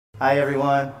Hi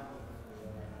everyone.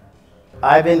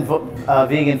 I've been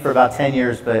vegan for about 10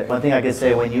 years, but one thing I could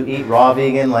say, when you eat raw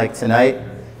vegan like tonight,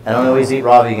 I don't always eat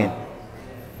raw vegan,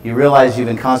 you realize you've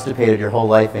been constipated your whole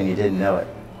life and you didn't know it.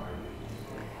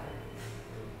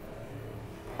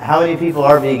 How many people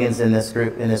are vegans in this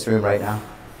group, in this room right now?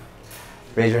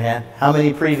 Raise your hand. How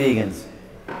many pre-vegans?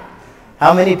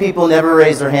 How many people never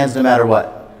raise their hands no matter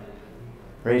what?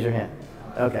 Raise your hand.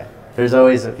 Okay. There's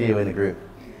always a few in the group.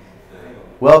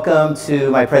 Welcome to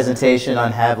my presentation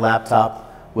on Have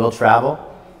Laptop, Will Travel.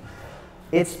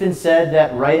 It's been said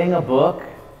that writing a book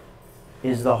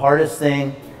is the hardest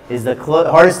thing,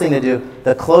 hardest thing to do,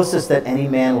 the closest that any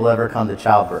man will ever come to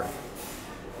childbirth.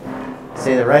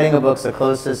 Say that writing a book's the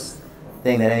closest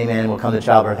thing that any man will come to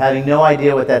childbirth. Having no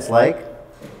idea what that's like,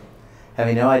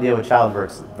 having no idea what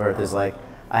childbirth is like,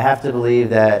 I have to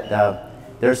believe that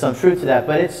there's some truth to that.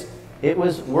 But it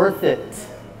was worth it,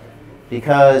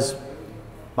 because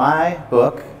my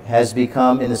book has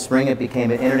become, in the spring it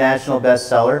became an international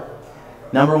bestseller,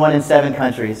 #1 in 7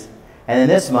 countries, and in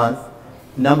this month,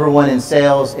 #1 in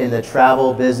sales in the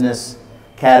travel business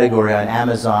category on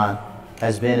Amazon,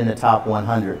 has been in the top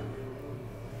 100.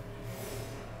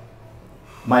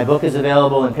 My book is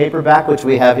available in paperback, which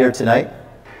we have here tonight,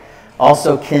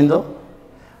 also Kindle,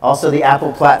 also the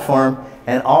Apple platform,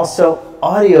 and also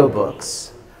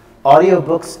audiobooks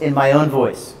in my own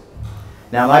voice.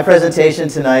 Now, my presentation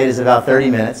tonight is about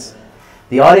 30 minutes.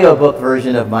 The audiobook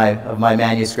version of my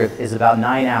manuscript is about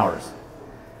 9 hours.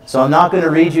 So I'm not going to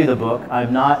read you the book.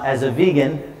 I'm not, as a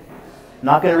vegan,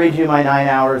 not going to read you my 9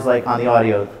 hours like on the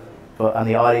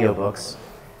audiobooks.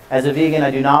 As a vegan,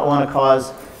 I do not want to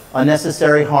cause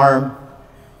unnecessary harm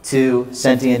to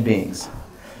sentient beings.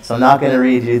 So I'm not going to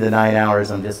read you the 9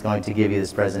 hours. I'm just going to give you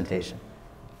this presentation.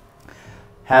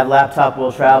 Have Laptop,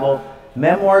 Will Travel.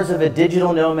 Memoirs of a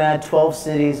Digital Nomad, 12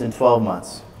 Cities in 12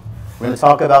 Months. We're going to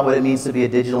talk about what it means to be a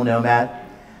digital nomad.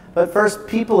 But first,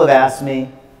 people have asked me,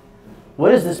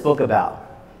 what is this book about?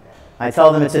 I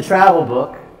tell them it's a travel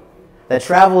book, that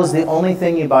travel is the only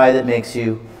thing you buy that makes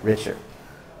you richer.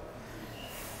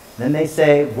 Then they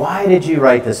say, why did you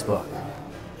write this book?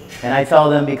 And I tell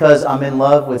them, because I'm in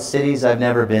love with cities I've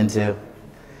never been to,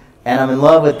 and I'm in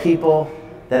love with people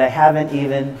that I haven't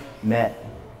even met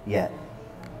yet.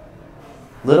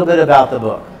 A little bit about the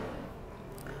book.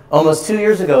 Almost 2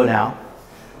 years ago now,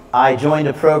 I joined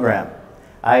a program.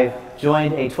 I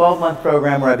joined a 12-month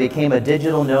program where I became a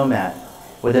digital nomad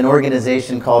with an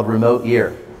organization called Remote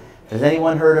Year. Has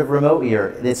anyone heard of Remote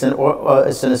Year? It's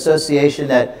an association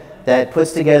that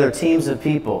puts together teams of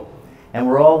people, and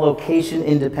we're all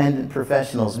location-independent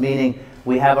professionals, meaning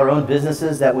we have our own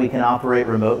businesses that we can operate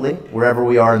remotely wherever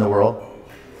we are in the world,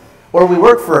 or we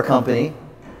work for a company,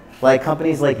 like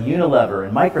companies like Unilever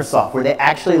and Microsoft, where they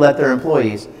actually let their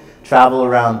employees travel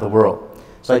around the world.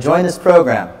 So I joined this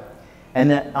program,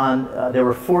 and there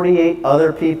were 48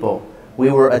 other people. We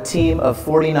were a team of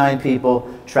 49 people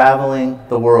traveling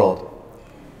the world.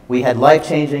 We had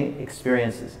life-changing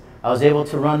experiences. I was able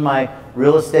to run my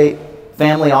real estate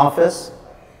family office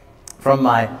from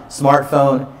my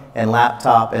smartphone and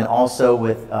laptop, and also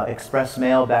with express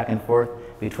mail back and forth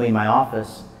between my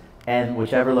office and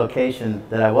whichever location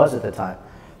that I was at the time.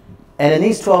 And in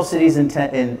these 12 cities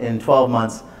in 12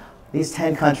 months, these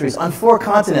 10 countries on 4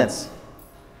 continents,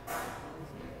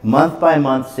 month by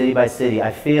month, city by city,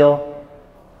 I feel,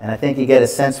 and I think you get a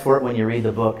sense for it when you read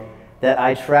the book, that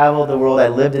I traveled the world, I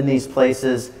lived in these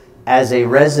places as a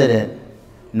resident,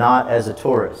 not as a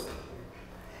tourist.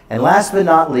 And last but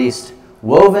not least,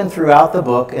 woven throughout the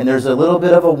book, and there's a little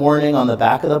bit of a warning on the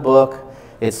back of the book.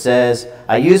 It says,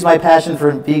 I use my passion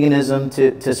for veganism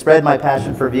to spread my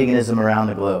passion for veganism around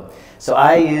the globe. So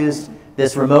I used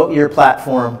this Remote Year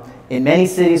platform in many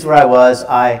cities where I was.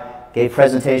 I gave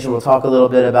presentations. We'll talk a little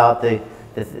bit about the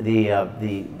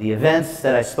events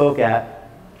that I spoke at.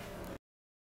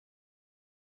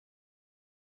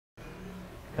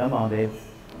 Come on, babe.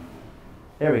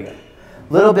 There we go.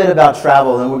 A little bit about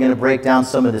travel, and we're going to break down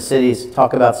some of the cities,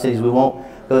 talk about cities. We won't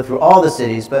go through all the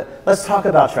cities, but let's talk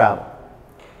about travel.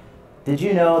 Did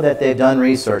you know that they've done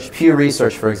research, Pew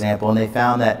Research for example, and they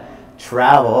found that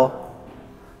travel,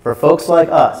 for folks like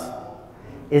us,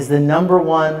 is the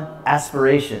 #1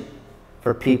 aspiration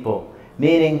for people.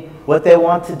 Meaning, what they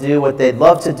want to do, what they'd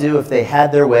love to do if they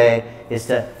had their way, is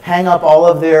to hang up all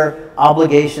of their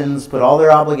obligations, put all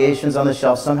their obligations on the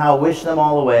shelf, somehow wish them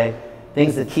all away,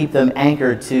 things that keep them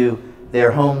anchored to their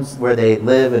homes where they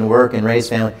live and work and raise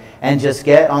family, and just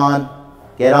get on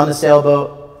the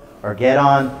sailboat, or get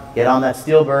on that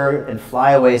steel bird and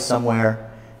fly away somewhere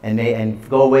and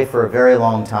go away for a very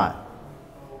long time.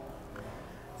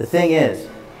 The thing is,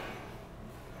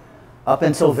 Up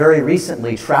until very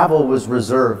recently, travel was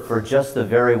reserved for just the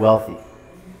very wealthy.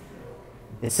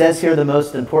 It says here the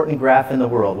most important graph in the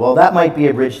world. Well, that might be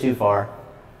a bridge too far,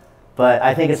 but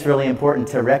I think it's really important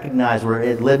to recognize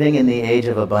we're living in the age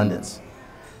of abundance.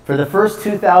 For the first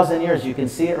 2,000 years, you can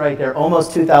see it right there,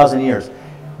 almost 2,000 years,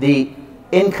 the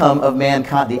income of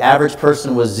mankind, the average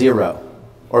person was zero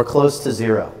or close to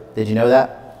zero. Did you know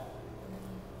that?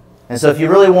 And so if you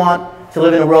really want to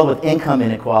live in a world with income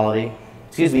equality,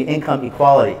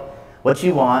 what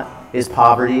you want is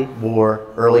poverty, war,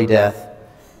 early death,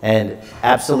 and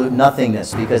absolute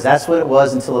nothingness, because that's what it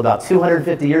was until about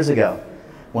 250 years ago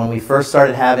when we first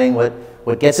started having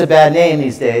what gets a bad name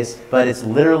these days, but it's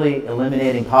literally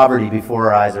eliminating poverty before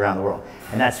our eyes around the world.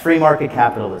 And that's free market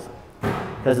capitalism.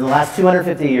 Because in the last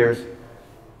 250 years,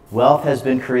 wealth has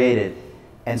been created,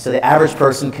 and so the average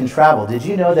person can travel. Did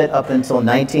you know that up until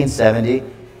 1970,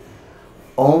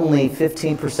 only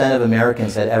 15% of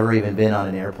Americans had ever even been on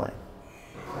an airplane?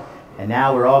 And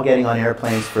now we're all getting on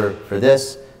airplanes for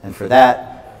this and for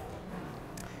that.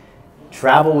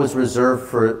 Travel was reserved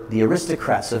for the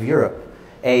aristocrats of Europe.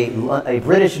 A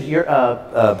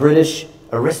British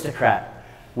aristocrat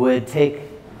would take,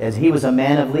 as he was a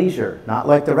man of leisure, not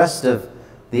like the rest of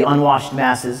the unwashed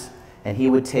masses, and he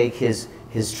would take his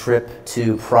trip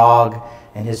to Prague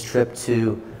and his trip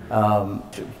to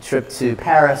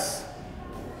Paris,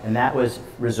 and that was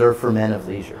reserved for men of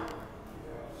leisure.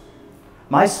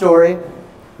 My story,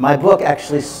 my book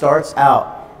actually starts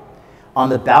out on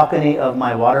the balcony of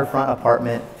my waterfront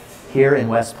apartment here in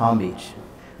West Palm Beach.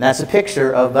 And that's a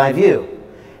picture of my view.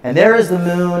 And there is the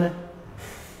moon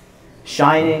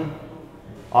shining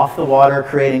off the water,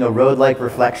 creating a road-like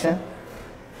reflection.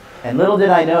 And little did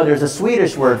I know, there's a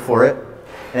Swedish word for it,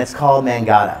 and it's called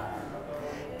mangata.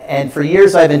 And for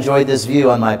years I've enjoyed this view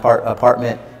on my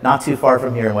apartment not too far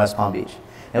from here in West Palm Beach.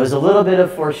 It was a little bit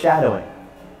of foreshadowing,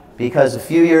 because a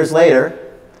few years later,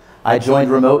 I joined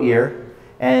Remote Year,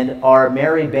 and our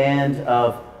merry band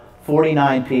of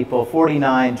 49 people,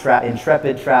 49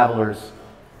 intrepid travelers,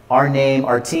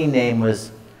 our team name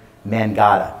was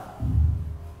Mangata.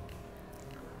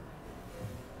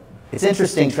 It's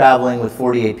interesting traveling with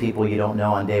 48 people you don't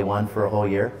know on day one for a whole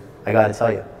year, I got to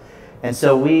tell you. And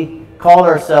so we called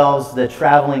ourselves the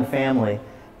Traveling Family,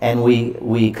 and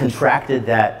we contracted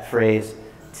that phrase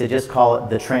to just call it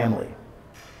the Tramley.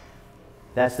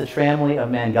 That's the Tramley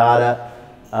of Mangata.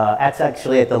 That's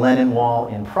actually at the Lenin Wall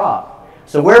in Prague.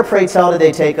 So where, pray tell, did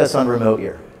they take us on Remote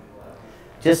Year?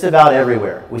 Just about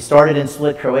everywhere. We started in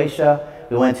Split, Croatia.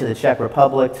 We went to the Czech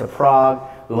Republic, to Prague.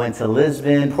 We went to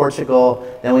Lisbon, Portugal.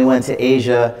 Then we went to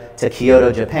Asia, to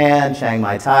Kyoto, Japan, Chiang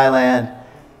Mai, Thailand,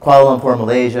 Kuala Lumpur,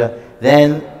 Malaysia.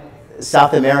 Then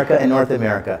South America and North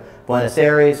America. Buenos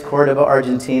Aires, Cordoba,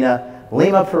 Argentina,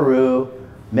 Lima, Peru,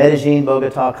 Medellin,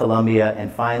 Bogota, Colombia,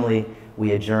 and finally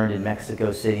we adjourned in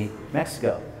Mexico City,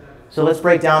 Mexico. So let's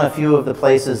break down a few of the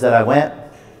places that I went.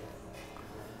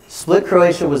 Split,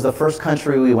 Croatia was the first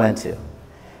country we went to.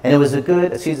 And it was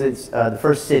the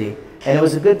first city. And it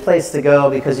was a good place to go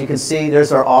because you can see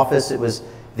there's our office. It was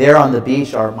there on the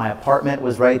beach. My apartment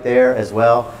was right there as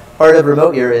well. Part of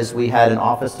Remote Year is we had an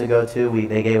office to go to.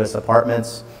 They gave us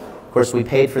apartments. Of course, we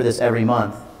paid for this every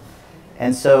month.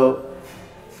 And so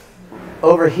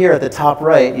over here at the top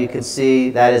right, you can see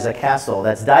that is a castle.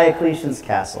 That's Diocletian's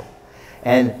castle.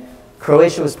 And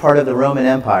Croatia was part of the Roman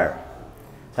Empire.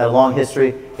 It's had a long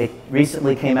history. It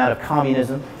recently came out of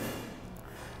communism.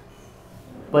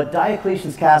 But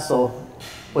Diocletian's castle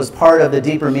was part of the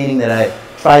deeper meaning that I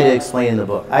try to explain in the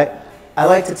book. I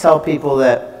like to tell people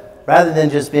that rather than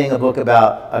just being a book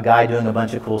about a guy doing a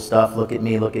bunch of cool stuff, look at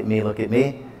me, look at me, look at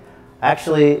me,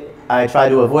 actually, I try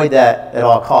to avoid that at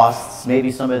all costs.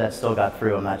 Maybe some of that still got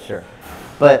through, I'm not sure.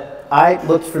 But I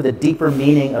looked for the deeper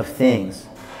meaning of things.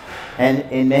 And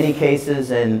in many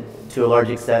cases, and to a large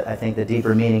extent, I think the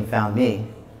deeper meaning found me.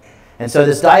 And so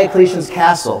this Diocletian's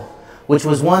castle, which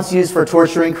was once used for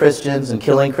torturing Christians and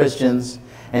killing Christians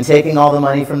and taking all the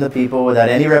money from the people without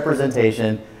any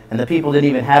representation, and the people didn't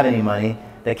even have any money,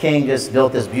 the king just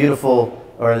built this beautiful,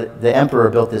 or the emperor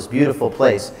built this beautiful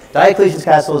place. Diocletian's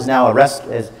castle is now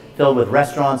is filled with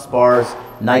restaurants, bars,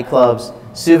 nightclubs,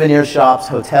 souvenir shops,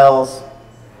 hotels.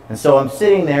 And so I'm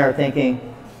sitting there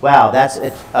thinking, wow,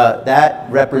 that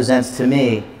represents to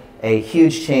me a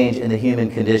huge change in the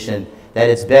human condition, that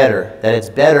it's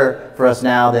better for us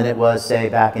now than it was, say,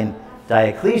 back in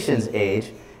Diocletian's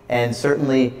age, and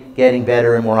certainly getting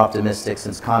better and more optimistic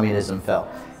since communism fell.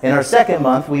 In our second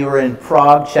month, we were in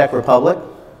Prague, Czech Republic.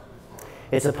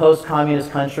 It's a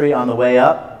post-communist country on the way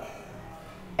up,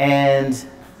 and it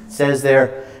says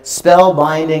there,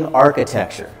 spellbinding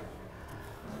architecture.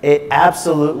 It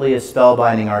absolutely is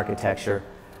spellbinding architecture.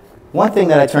 One thing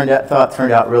that I thought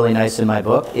turned out really nice in my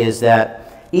book is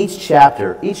that each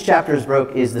chapter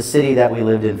is the city that we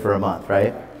lived in for a month,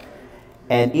 right?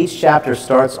 And each chapter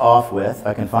starts off with, if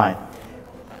I can find,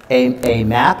 a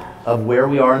map of where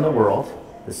we are in the world,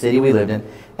 the city we lived in,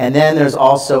 and then there's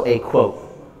also a quote.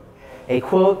 A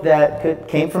quote that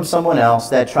came from someone else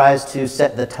that tries to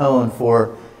set the tone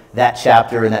for that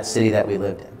chapter in that city that we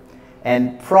lived in.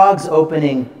 And Prague's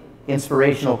opening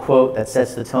inspirational quote that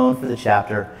sets the tone for the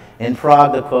chapter, in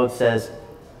Prague the quote says,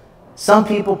 "Some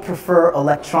people prefer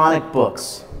electronic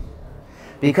books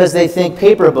because they think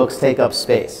paper books take up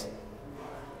space.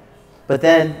 But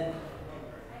then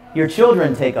your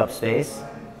children take up space.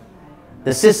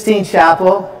 The Sistine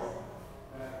Chapel,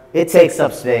 it takes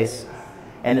up space.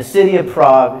 And the city of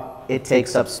Prague, it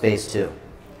takes up space too."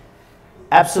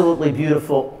 Absolutely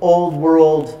beautiful, old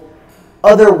world,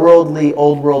 otherworldly,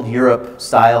 old world Europe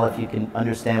style, if you can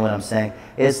understand what I'm saying.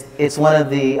 It's one of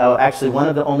the, actually one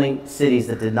of the only cities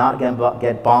that did not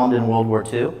get bombed in World War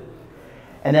II.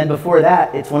 And then before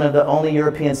that, it's one of the only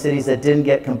European cities that didn't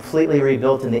get completely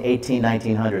rebuilt in the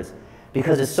 1900s.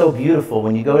 Because it's so beautiful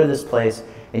when you go to this place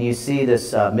and you see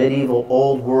this medieval,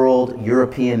 old world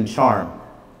European charm.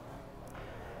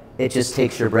 It just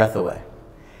takes your breath away.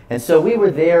 And so we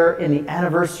were there in the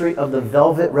anniversary of the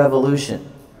Velvet Revolution.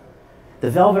 The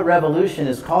Velvet Revolution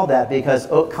is called that because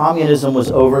communism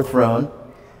was overthrown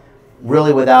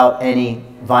really without any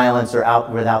violence or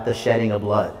without the shedding of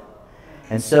blood.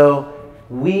 And so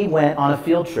we went on a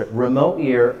field trip. Remote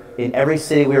year, in every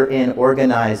city we were in,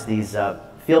 organized these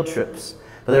field trips.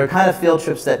 But they were kind of field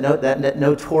trips that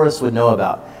no tourists would know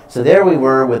about. So there we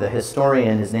were with a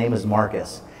historian, his name is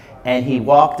Marcus. And he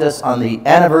walked us on the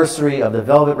anniversary of the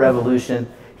Velvet Revolution.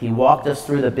 He walked us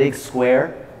through the big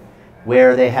square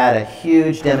where they had a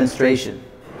huge demonstration.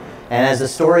 And as the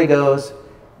story goes,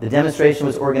 the demonstration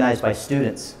was organized by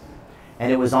students.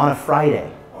 And it was on a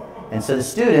Friday. And so the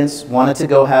students wanted to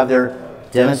go have their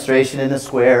demonstration in the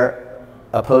square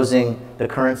opposing the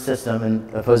current system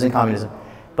and opposing communism.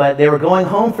 But they were going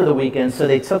home for the weekend, so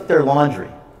they took their laundry.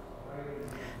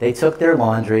 They took their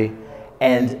laundry,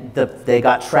 and they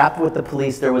got trapped with the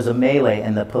police. There was a melee,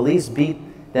 and the police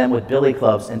beat them with billy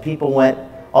clubs, and people went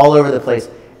all over the place,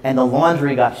 and the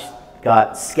laundry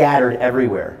got scattered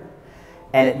everywhere.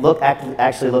 And it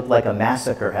actually looked like a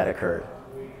massacre had occurred.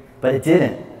 But it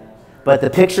didn't. But the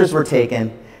pictures were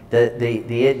taken.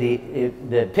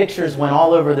 The pictures went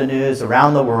all over the news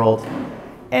around the world.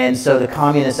 And so the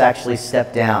communists actually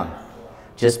stepped down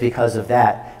just because of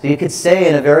that. So you could say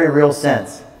in a very real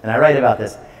sense, and I write about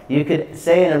this, you could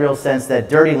say in a real sense that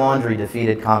dirty laundry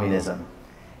defeated communism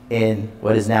in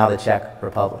what is now the Czech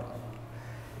Republic.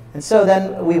 And so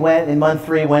then we went, in month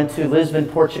 3, went to Lisbon,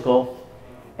 Portugal.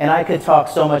 And I could talk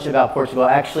so much about Portugal.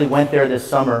 I actually went there this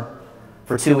summer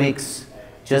for 2 weeks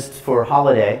just for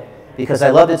holiday because I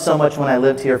loved it so much when I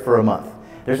lived here for a month.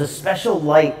 There's a special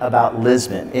light about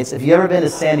Lisbon. If you've ever been to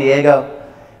San Diego,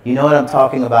 you know what I'm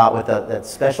talking about with that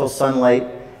special sunlight.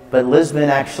 But Lisbon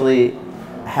actually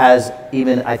has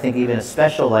I think even a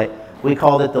special light. We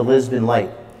called it the Lisbon light.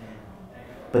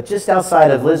 But just outside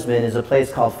of Lisbon is a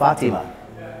place called Fatima.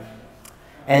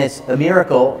 And it's a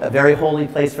miracle, a very holy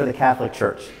place for the Catholic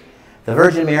Church. The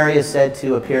Virgin Mary is said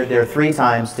to have appeared there 3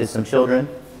 times to some children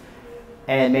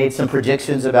and made some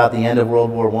predictions about the end of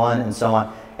World War I and so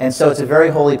on. And so it's a very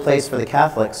holy place for the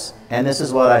Catholics. And this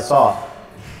is what I saw.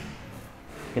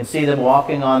 You can see them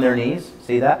walking on their knees.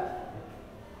 See that?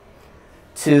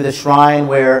 To the shrine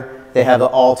where they have the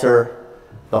altar,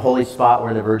 the holy spot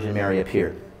where the Virgin Mary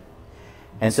appeared.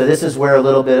 And so this is where a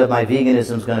little bit of my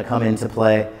veganism is going to come into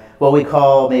play. What we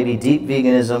call maybe deep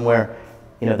veganism, where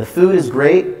the food is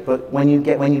great, but when you've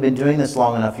been doing this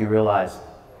long enough, you realize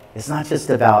it's not just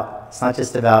about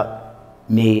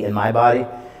me and my body.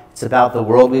 It's about the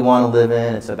world we want to live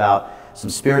in. It's about some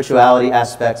spirituality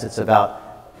aspects. It's about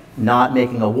not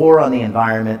making a war on the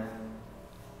environment.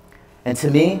 And to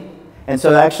me, and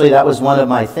so actually that was one of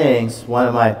my things, one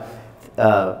of my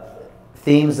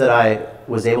themes that I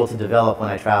was able to develop when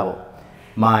I traveled.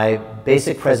 My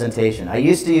basic presentation. I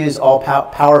used to use all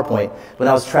PowerPoint when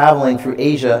I was traveling through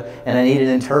Asia and I needed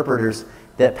interpreters.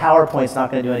 That PowerPoint's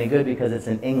not going to do any good because it's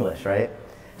in English, right?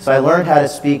 So I learned how to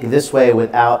speak this way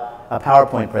without a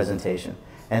PowerPoint presentation.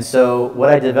 And so what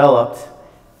I developed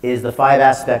is the 5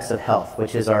 aspects of health,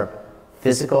 which is our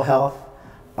physical health,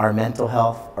 our mental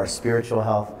health, our spiritual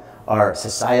health, our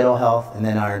societal health, and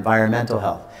then our environmental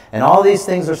health. And all these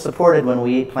things are supported when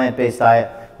we eat plant-based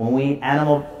diet, when we eat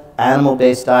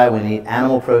animal-based diet, when we eat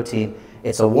animal protein.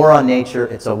 It's a war on nature.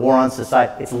 It's a war on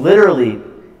society. It's literally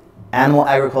Animal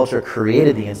agriculture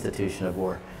created the institution of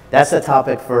war. That's the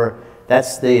topic for,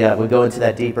 we'll go into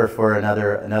that deeper for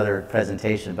another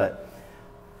presentation, but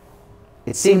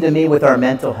it seemed to me with our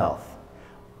mental health,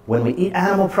 when we eat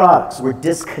animal products, we're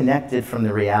disconnected from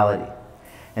the reality.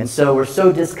 And so we're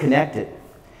so disconnected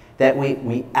that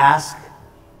we ask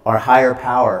our higher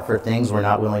power for things we're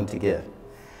not willing to give.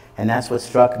 And that's what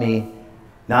struck me,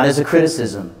 not as a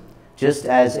criticism, just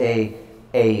as a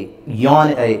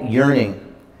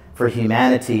yearning for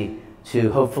humanity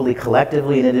to hopefully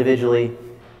collectively and individually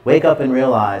wake up and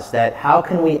realize that how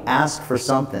can we ask for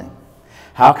something?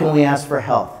 How can we ask for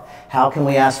health? How can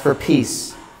we ask for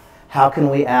peace? How can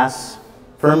we ask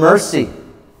for mercy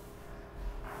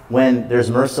when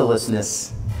there's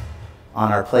mercilessness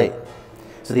on our plate?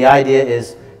 So the idea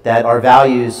is that our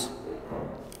values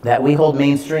that we hold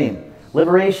mainstream,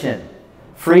 liberation,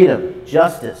 freedom,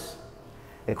 justice,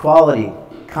 equality,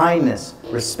 kindness,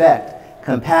 respect,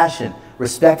 compassion,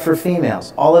 respect for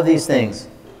females, all of these things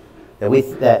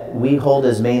that we hold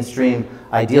as mainstream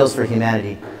ideals for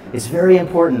humanity, it's very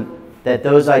important that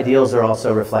those ideals are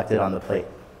also reflected on the plate.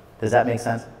 Does that make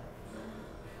sense?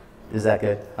 Is that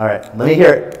good? All right, let me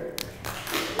hear it.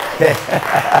 Okay.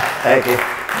 Thank you.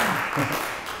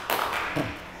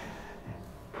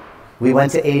 We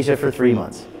went to Asia for 3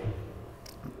 months.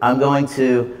 I'm going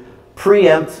to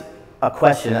preempt a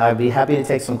question. I'd be happy to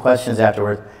take some questions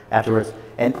afterwards.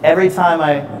 And every time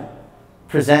I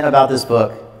present about this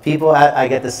book, I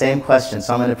get the same question,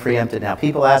 so I'm going to preempt it now.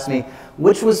 People ask me,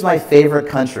 which was my favorite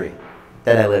country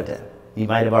that I lived in? You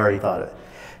might have already thought of it.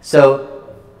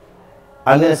 So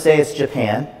I'm going to say it's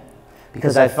Japan,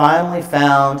 because I finally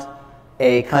found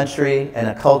a country and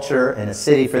a culture and a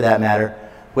city, for that matter,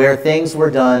 where things were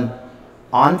done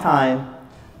on time,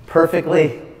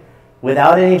 perfectly,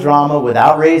 without any drama,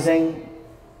 without raising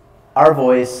our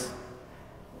voice,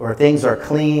 where things are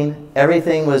clean.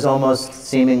 Everything was almost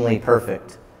seemingly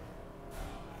perfect.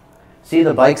 See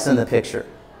the bikes in the picture.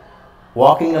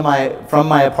 Walking from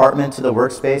my apartment to the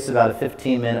workspace, about a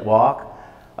 15-minute walk.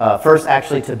 First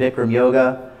actually to Bikram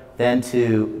Yoga, then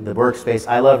to the workspace.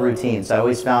 I love routines. I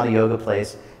always found a yoga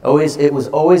place. It was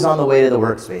always on the way to the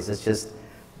workspace. It's just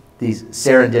these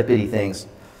serendipity things.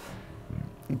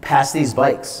 You pass these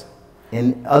bikes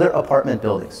in other apartment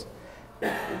buildings.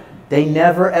 They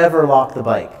never ever lock the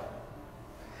bike.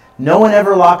 No one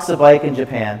ever locks a bike in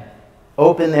Japan,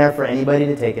 open there for anybody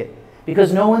to take it,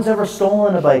 because no one's ever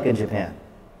stolen a bike in Japan.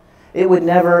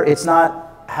 It's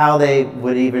not how they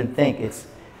would even think. It's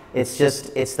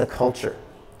the culture.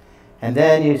 And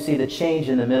then you see the change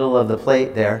in the middle of the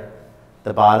plate there,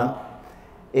 the bottom.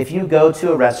 If you go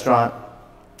to a restaurant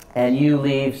and you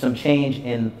leave some change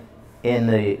in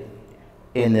the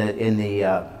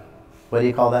what do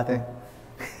you call that thing?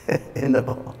 In the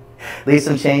bowl. Leave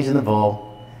some change in the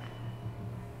bowl.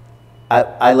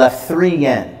 I left 3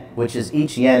 yen, which is,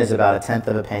 each yen is about 1/10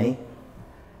 of a penny.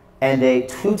 And they,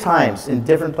 2 times in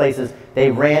different places,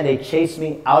 they chased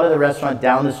me out of the restaurant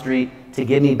down the street to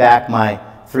give me back my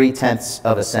 3/10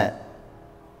 of a cent.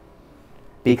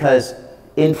 Because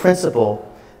in principle,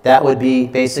 that would be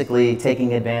basically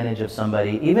taking advantage of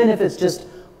somebody, even if it's just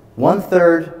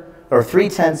 1/3 or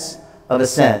 3/10 of a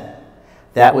cent,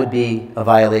 that would be a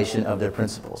violation of their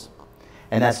principles.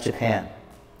 And that's Japan.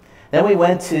 Then we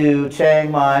went to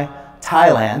Chiang Mai,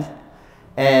 Thailand,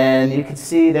 and you can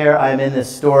see there I'm in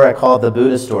this store I call it the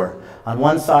Buddha store. On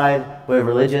one side were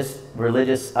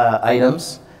religious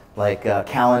items like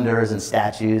calendars and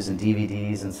statues and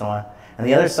DVDs and so on. And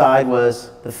the other side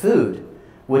was the food,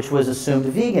 which was assumed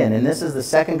vegan. And this is the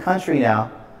second country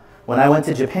now. When I went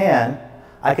to Japan,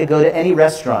 I could go to any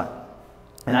restaurant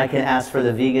and I can ask for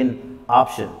the vegan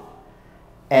option.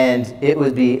 And it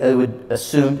would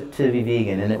assumed to be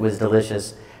vegan, and it was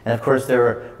delicious. And of course there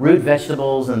were root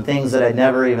vegetables and things that I'd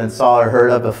never even saw or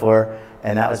heard of before.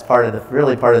 And that was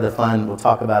really part of the fun. We'll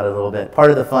talk about it a little bit.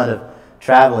 Part of the fun of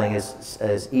traveling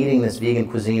is eating this vegan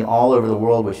cuisine all over the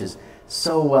world, which is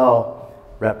so well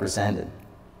represented.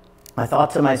 I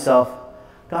thought to myself,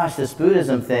 gosh, this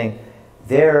Buddhism thing,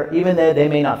 even though they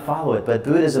may not follow it, but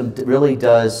Buddhism really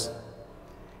does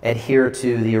adhere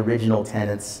to the original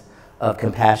tenets of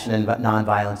compassion and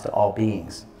nonviolence to all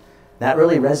beings. That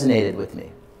really resonated with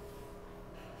me.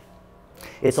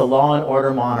 It's a law and order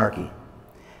monarchy.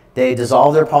 They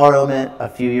dissolved their parliament a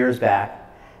few years back.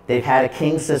 They've had a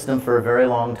king system for a very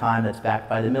long time that's backed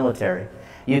by the military.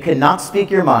 You cannot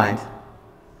speak your mind.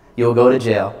 You will go to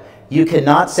jail. You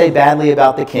cannot say badly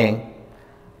about the king,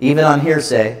 even on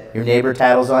hearsay. Your neighbor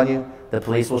tattles on you, the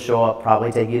police will show up,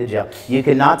 probably take you to jail. You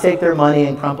cannot take their money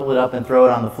and crumple it up and throw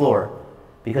it on the floor,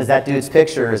 because that dude's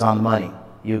picture is on the money.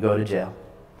 You go to jail.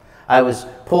 I was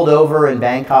pulled over in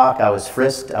Bangkok. I was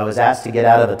frisked. I was asked to get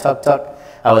out of a tuk-tuk.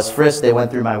 I was frisked. They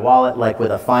went through my wallet like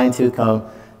with a fine-tooth comb,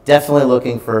 definitely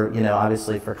looking for, you know,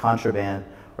 obviously for contraband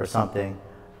or something.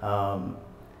 But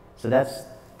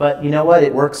you know what?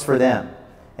 It works for them.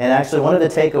 And actually, one of the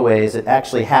takeaways that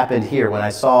actually happened here when I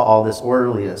saw all this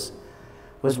orderliness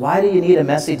was, why do you need a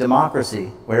messy democracy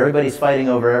where everybody's fighting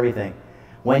over everything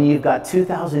when you've got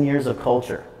 2,000 years of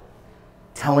culture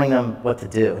telling them what to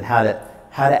do and how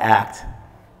to act?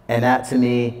 And that to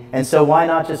me, and so why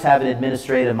not just have an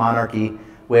administrative monarchy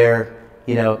where,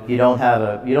 you know, you don't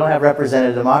have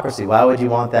representative democracy? Why would you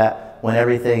want that when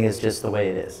everything is just the way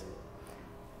it is?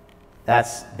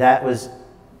 That was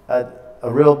a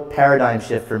real paradigm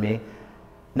shift for me.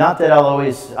 Not that I'll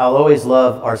always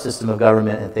love our system of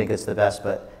government and think it's the best,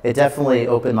 but it definitely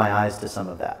opened my eyes to some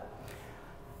of that.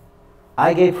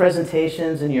 I gave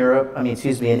presentations in Europe, in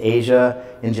Asia,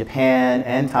 in Japan,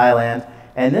 and Thailand.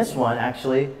 And this one,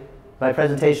 actually, my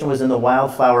presentation was in the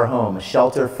Wildflower Home, a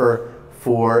shelter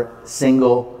for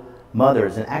single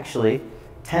mothers. And actually,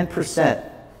 10%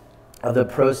 of the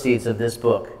proceeds of this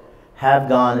book have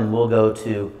gone and will go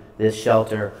to this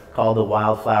shelter called the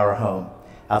Wildflower Home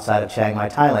outside of Chiang Mai,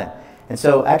 Thailand. And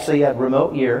so actually,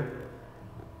 Remote Year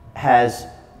has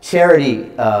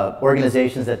charity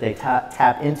organizations that they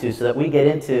tap into, so that we get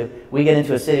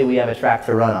into a city we have a track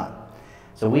to run on.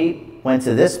 So we went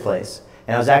to this place,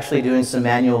 and I was actually doing some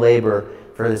manual labor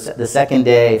for the second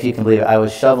day, if you can believe it. I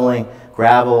was shoveling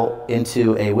gravel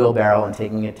into a wheelbarrow and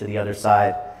taking it to the other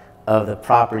side of the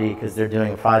property because they're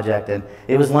doing a project. And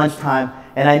it was lunchtime,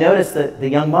 and I noticed that the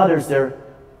young mothers, they're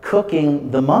cooking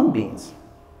the mung beans.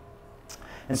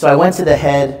 And so I went to the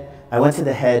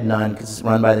head nun, because it's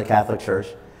run by the Catholic Church.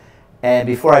 And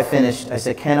before I finished, I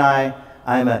said,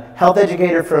 I'm a health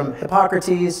educator from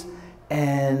Hippocrates,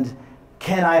 and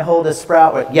can I hold a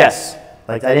sprout? Yes.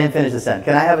 Like, I didn't finish the sentence.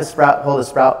 Can I hold a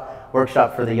sprout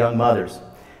workshop for the young mothers?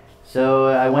 So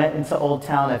I went into Old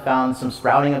Town. I found some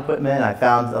sprouting equipment. I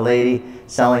found a lady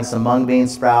selling some mung bean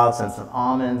sprouts and some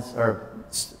almonds or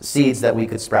seeds that we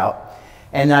could sprout.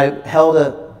 And I held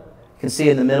you can see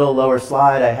in the middle lower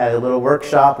slide, I had a little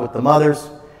workshop with the mothers.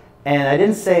 And I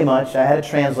didn't say much. I had a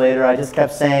translator. I just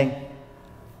kept saying,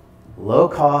 low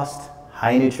cost,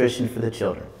 high nutrition for the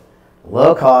children.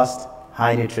 Low cost,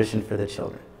 high nutrition for the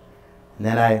children. And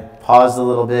then I paused a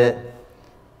little bit,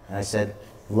 and I said,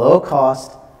 low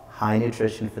cost, high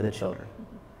nutrition for the children.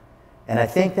 And I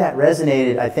think that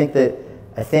resonated. I think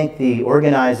the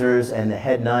organizers and the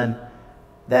head nun,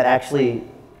 that actually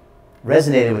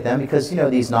resonated with them, because, you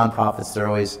know, these nonprofits, they're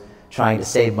always trying to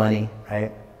save money,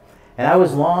 right? And I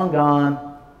was long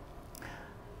gone.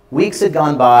 Weeks had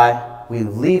gone by. We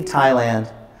leave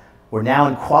Thailand. We're now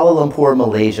in Kuala Lumpur,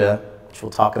 Malaysia, which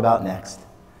we'll talk about next.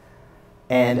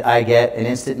 And I get an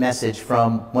instant message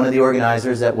from one of the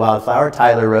organizers at Wildflower,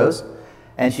 Tyler Rose,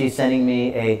 and she's sending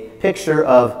me a picture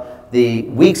of the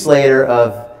weeks later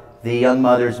of the young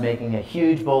mothers making a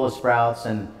huge bowl of sprouts,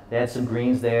 and they had some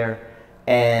greens there.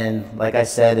 And like I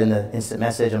said in the instant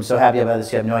message, I'm so happy about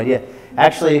this, you have no idea.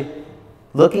 Actually,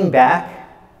 looking back,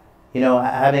 you know,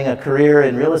 having a career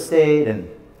in real estate and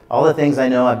all the things I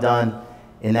know I've done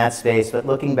in that space, but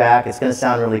looking back, it's going to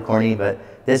sound really corny, but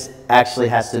this actually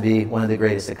has to be one of the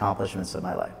greatest accomplishments of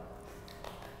my life.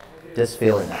 Just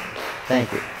feeling that.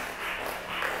 Thank you.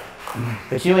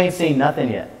 But you ain't seen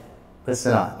nothing yet.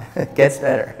 Listen on. It gets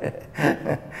better.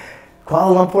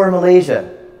 Kuala Lumpur,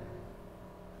 Malaysia.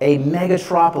 A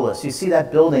megatropolis. You see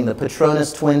that building, the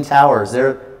Petronas Twin Towers.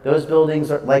 Those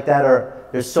buildings are like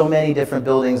that. There's so many different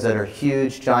buildings that are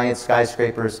huge, giant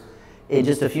skyscrapers. In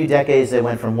just a few decades, they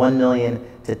went from 1 million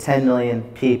to 10 million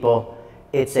people.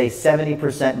 It's a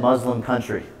 70% Muslim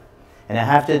country. And I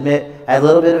have to admit, I had a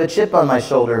little bit of a chip on my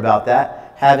shoulder about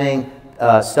that. Having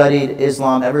studied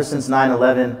Islam ever since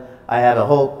 9/11, I have a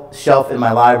whole shelf in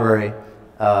my library,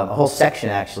 a whole section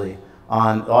actually,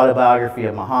 on the autobiography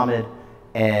of Muhammad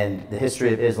and the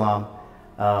history of Islam.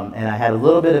 And I had a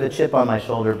little bit of a chip on my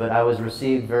shoulder, but I was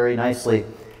received very nicely.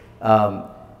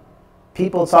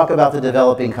 People talk about the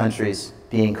developing countries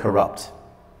being corrupt,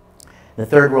 the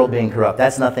third world being corrupt.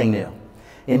 That's nothing new.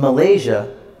 In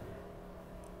Malaysia,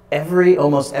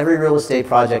 almost every real estate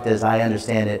project, as I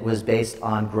understand it, was based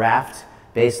on graft,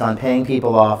 based on paying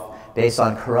people off, based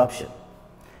on corruption.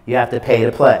 You have to pay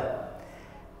to play.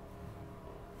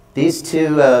 These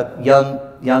two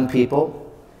young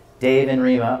people, Dave and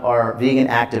Rima, are vegan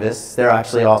activists. They're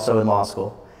actually also in law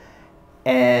school.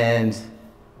 And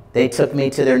they took me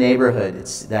to their neighborhood.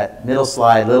 It's that middle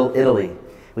slide, Little Italy.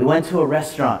 We went to a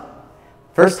restaurant.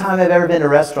 First time I've ever been to a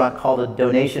restaurant called a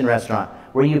donation restaurant,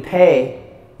 where you pay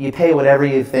whatever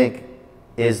you think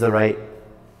is the right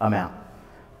amount.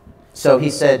 So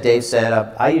Dave said,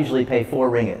 I usually pay 4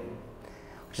 ringgit,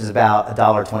 which is about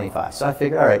 $1.25. So I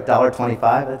figured, all right,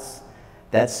 $1.25,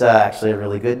 that's actually a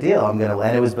really good deal. And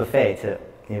it was buffet too.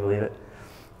 Can you believe it?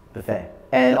 Buffet.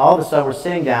 And all of a sudden we're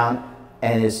sitting down,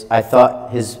 and I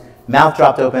thought his mouth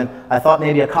dropped open. I thought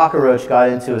maybe a cockroach got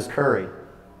into his curry.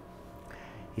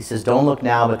 He says, don't look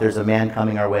now, but there's a man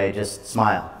coming our way. Just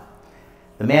smile.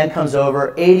 The man comes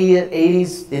over, in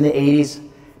the 80s,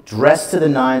 dressed to the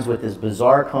nines with this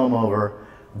bizarre comb over,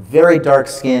 very dark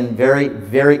skin, very,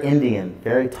 very Indian,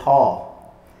 very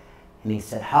tall. And he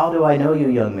said, how do I know you,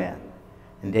 young man?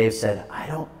 And Dave said, I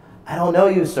don't know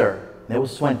you, sir. And it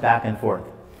just went back and forth.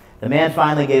 The man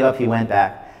finally gave up. He went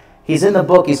back. He's in the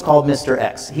book. He's called Mr.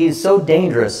 X. He's so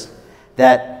dangerous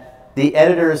that the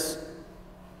editors,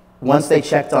 once they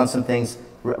checked on some things,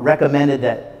 recommended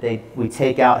that we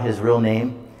take out his real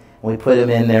name and we put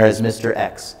him in there as Mr.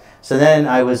 X. So then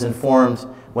I was informed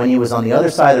when he was on the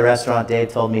other side of the restaurant, Dave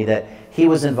told me that he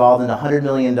was involved in a $100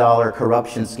 million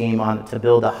corruption scheme to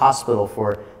build a hospital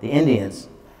for the Indians.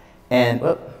 And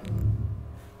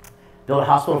build a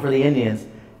hospital for the Indians.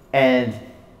 And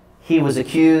he was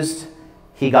accused.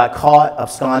 He got caught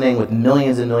absconding with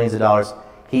millions and millions of dollars.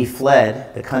 He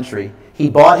fled the country. He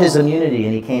bought his immunity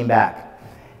and he came back.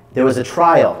 There was a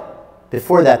trial.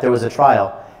 Before that, there was a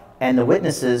trial. And the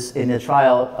witnesses in the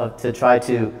trial to try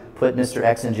to put Mr.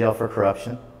 X in jail for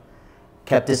corruption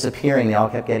kept disappearing. They all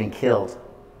kept getting killed.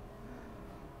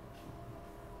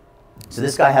 So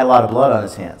this guy had a lot of blood on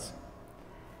his hands.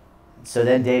 So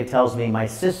then Dave tells me my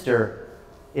sister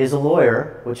is a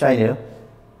lawyer, which I knew,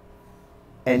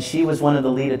 and she was one of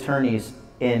the lead attorneys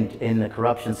in the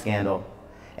corruption scandal.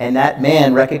 And that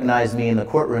man recognized me in the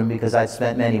courtroom because I'd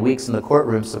spent many weeks in the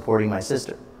courtroom supporting my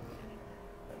sister.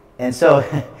 And so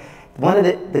one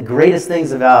of the greatest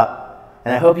things about,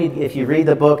 and I hope if you read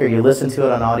the book or you listen to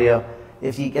it on audio,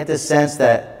 if you get this sense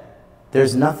that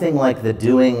there's nothing like the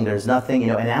doing, there's nothing,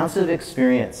 an ounce of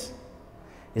experience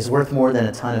is worth more than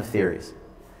a ton of theories.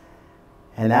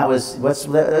 And that was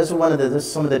some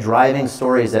of the driving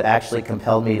stories that actually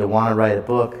compelled me to want to write a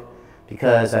book,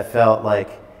 because I felt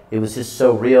like it was just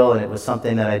so real, and it was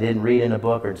something that I didn't read in a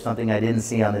book or something I didn't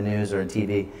see on the news or on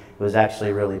TV. It was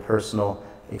actually really personal,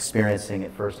 experiencing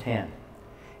it firsthand.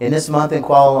 In this month in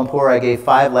Kuala Lumpur, I gave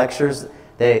 5 lectures.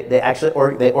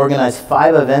 They organized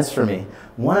 5 events for me.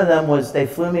 One of them was they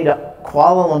flew me to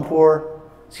Kathmandu,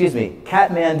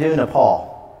 Nepal,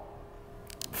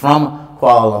 from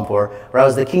Kuala Lumpur, where I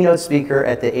was the keynote speaker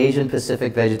at the Asian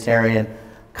Pacific Vegetarian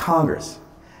Congress.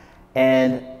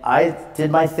 And I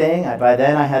did my thing. By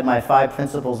then I had my 5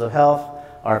 principles of health: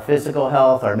 our physical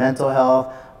health, our mental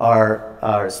health,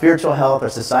 our spiritual health, our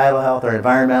societal health, our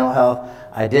environmental health.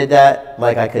 I did that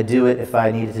like I could do it if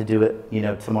I needed to do it,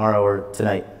 tomorrow or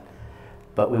tonight.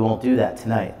 But we won't do that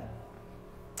tonight.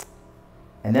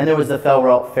 And then there was the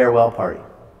farewell party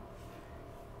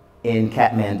in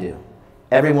Kathmandu.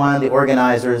 Everyone, the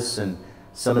organizers and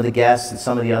some of the guests and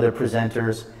some of the other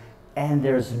presenters, and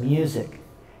there's music.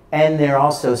 And they're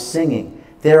also singing.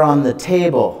 They're on the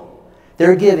table.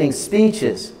 They're giving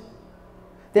speeches.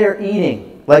 They're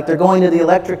eating like they're going to the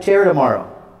electric chair tomorrow.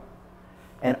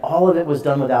 And all of it was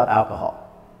done without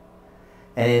alcohol.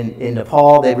 And in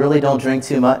Nepal, they really don't drink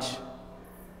too much.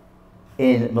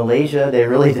 In Malaysia, they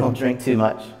really don't drink too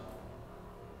much.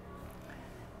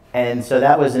 And so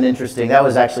that was that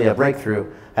was actually a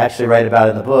breakthrough. I actually write about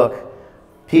it in the book.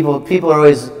 People are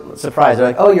always surprised. They're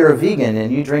like, oh, you're a vegan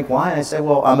and you drink wine? I say,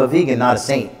 well, I'm a vegan, not a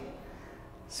saint.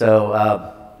 So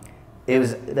it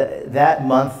was that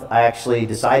month I actually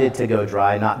decided to go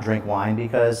dry, not drink wine,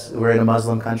 because we're in a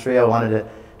Muslim country. I wanted to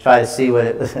try to see what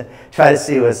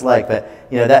it's like. But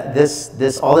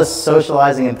all this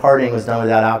socializing and partying was done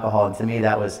without alcohol, and to me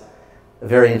that was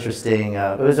very interesting.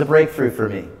 It was a breakthrough for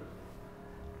me.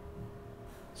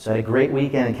 So I had a great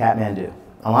weekend in Kathmandu.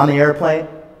 I'm on the airplane.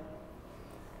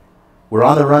 We're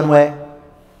on the runway.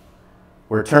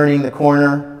 We're turning the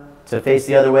corner to face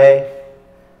the other way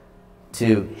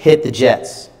to hit the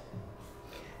jets.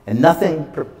 And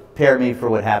nothing prepared me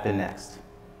for what happened next.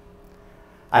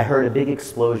 I heard a big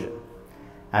explosion.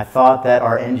 I thought that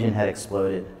our engine had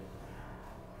exploded.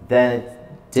 Then it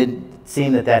didn't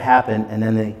seem that happened, and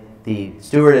then the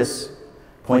stewardess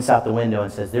points out the window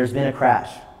and says, there's been a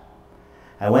crash.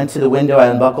 I went to the window, I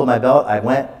unbuckled my belt, I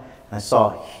went, and I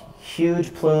saw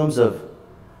huge plumes of,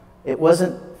 it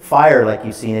wasn't fire like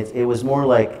you've seen, it was more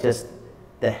like just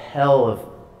the hell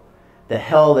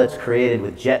that's created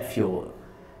with jet fuel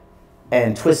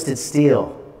and twisted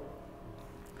steel.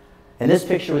 And this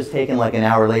picture was taken like an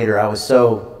hour later. I was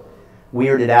so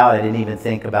weirded out, I didn't even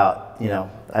think about,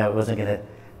 I wasn't going to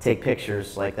take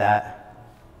pictures like that.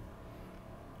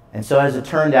 And so as it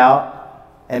turned out,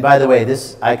 and by the way,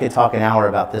 I could talk an hour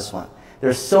about this one.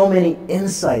 There's so many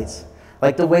insights,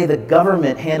 like the way the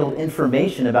government handled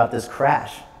information about this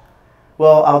crash.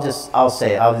 Well, I'll just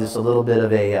a little bit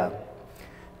of a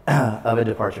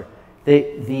departure.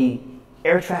 The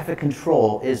air traffic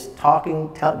control is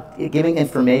giving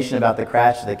information about the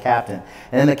crash to the captain,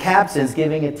 and then the captain's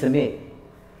giving it to me.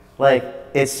 Like,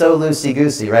 it's so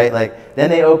loosey-goosey, right? Like, then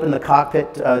they open the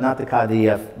cockpit,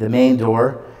 the main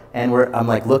door, and I'm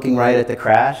like looking right at the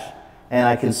crash, and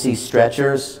I can see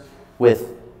stretchers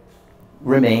with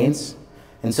remains,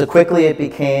 and so quickly it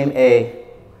became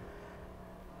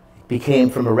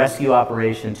from a rescue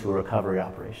operation to a recovery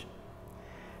operation.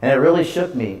 And it really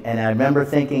shook me, and I remember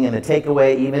thinking, and the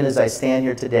takeaway, even as I stand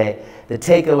here today, the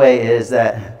takeaway is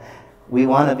that we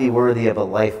want to be worthy of a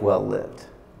life well lived.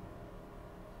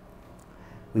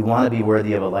 We want to be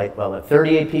worthy of a life well lived.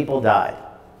 38 people died.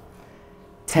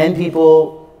 10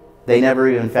 people, they never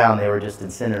even found, they were just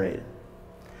incinerated.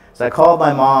 So I called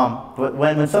my mom. But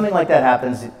when something like that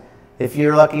happens, if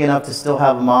you're lucky enough to still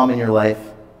have a mom in your life,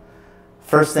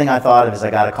 first thing I thought of is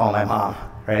I got to call my mom,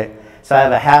 right? So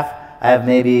I have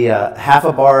maybe half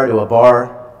a bar to a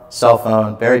bar cell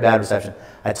phone, very bad reception.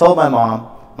 I told my mom,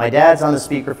 my dad's on the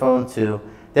speakerphone too.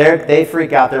 They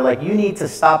freak out. They're like, you need to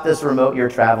stop this remote you're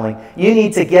traveling. You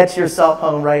need to get yourself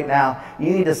home right now.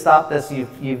 You need to stop this.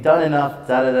 You've done enough.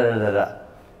 Da, da, da, da, da.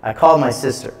 I called my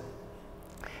sister.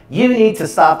 You need to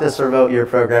stop this remote your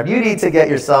program. You need to get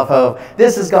yourself home.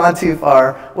 This has gone too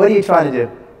far. What are you trying to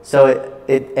do? So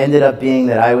it ended up being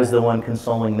that I was the one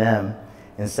consoling them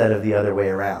instead of the other way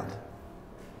around.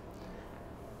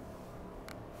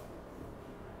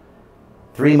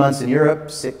 3 months in Europe,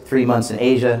 3 months in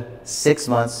Asia, 6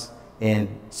 months in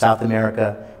South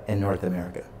America and North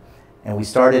America. And we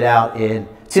started out in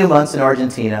 2 months in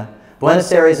Argentina,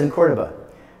 Buenos Aires and Cordoba.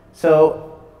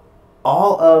 So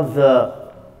all of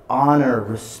the honor,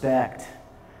 respect,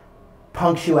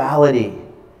 punctuality,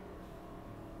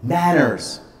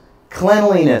 manners,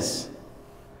 cleanliness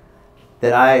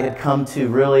that I had come to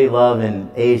really love in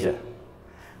Asia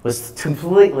was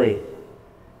completely,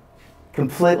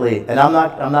 and I'm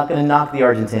not going to knock the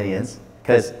Argentinians,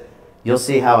 because you'll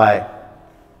see how I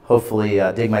hopefully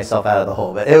dig myself out of the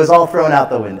hole, but it was all thrown out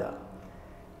the window.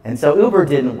 And so Uber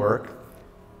didn't work.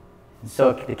 And so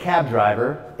a cab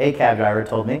driver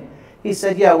told me, he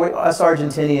said, yeah, us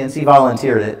Argentinians, he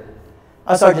volunteered it,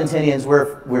 us Argentinians,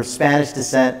 we're Spanish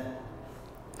descent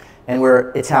and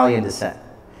we're Italian descent.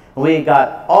 And we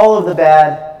got all of the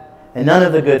bad and none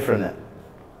of the good from them.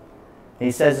 And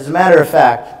he says, as a matter of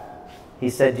fact, he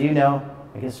said, do you know,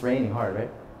 I guess it's raining hard, right?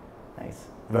 Nice.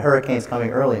 The hurricane's coming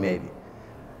early, maybe.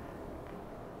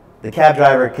 The cab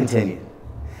driver continued.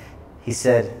 He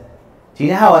said, do you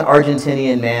know how an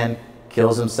Argentinian man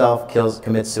kills himself,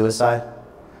 commits suicide?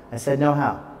 I said, no,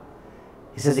 how?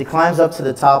 He says he climbs up to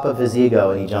the top of his ego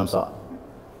and he jumps off.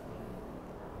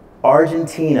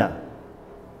 Argentina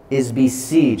is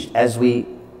besieged, as we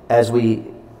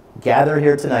gather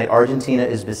here tonight, Argentina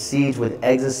is besieged with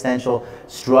existential,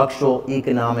 structural,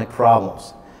 economic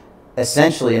problems.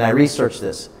 Essentially, and I researched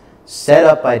this, set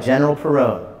up by General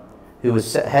Perón, who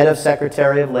was head of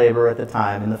Secretary of Labor at the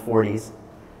time in the 40s,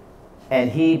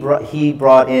 and he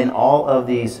brought in all of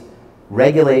these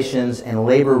regulations and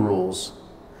labor rules,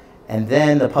 and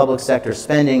then the public sector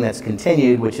spending that's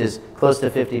continued, which is close to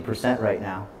 50% right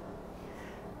now,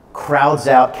 crowds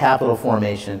out capital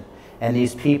formation, and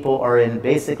these people are in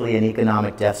basically an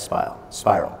economic death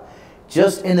spiral.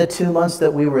 Just in the 2 months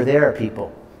that we were there,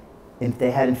 people,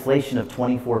 they had inflation of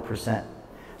 24%.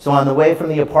 So on the way from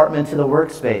the apartment to the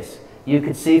workspace, you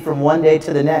could see from one day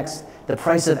to the next, the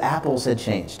price of apples had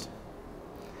changed.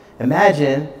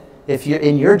 Imagine if you're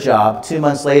in your job, 2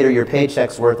 months later, your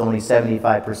paycheck's worth only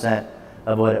 75%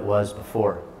 of what it was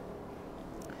before.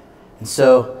 And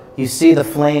so you see the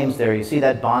flames there, you see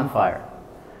that bonfire.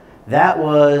 That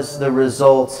was the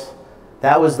result,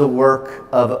 that was the work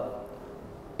of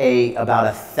about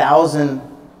 1,000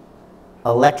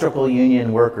 electrical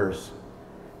union workers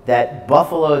that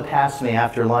buffaloed past me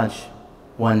after lunch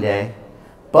one day,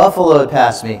 buffaloed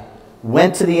past me,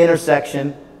 went to the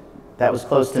intersection that was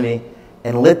close to me,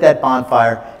 and lit that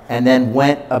bonfire, and then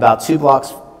went about 2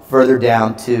 blocks further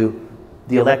down to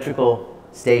the electrical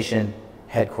station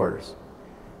headquarters.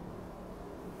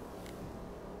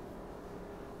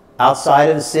 Outside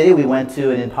of the city, we went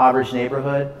to an impoverished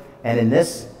neighborhood, and in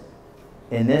this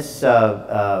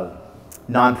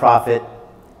nonprofit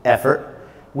effort,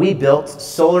 we built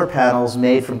solar panels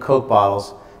made from Coke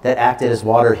bottles that acted as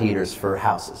water heaters for a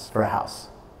house.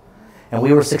 And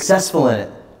we were successful in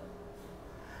it.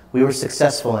 We were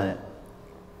successful in it.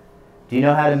 Do you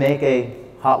know how to make a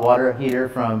hot water heater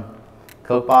from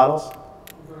Coke bottles?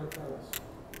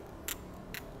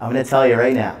 I'm going to tell you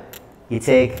right now. You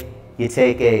take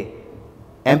a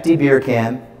empty beer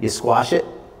can, you squash it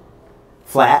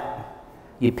flat,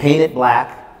 you paint it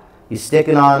black, you stick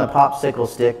it on a popsicle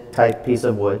stick type piece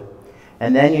of wood,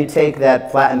 and then you take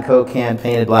that flattened Coke can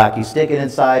painted black, you stick it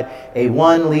inside a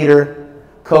 1 liter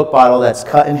Coke bottle that's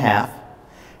cut in half,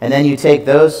 and then you take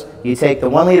the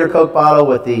 1 liter Coke bottle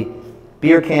with the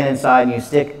beer can inside, and you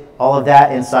stick all of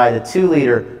that inside a 2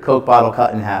 liter Coke bottle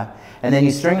cut in half, and then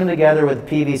you string them together with a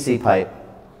PVC pipe,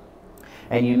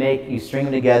 and you string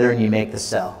them together and you make the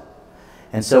cell.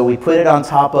 And so we put it on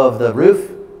top of the roof.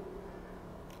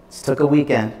 This took a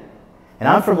weekend. And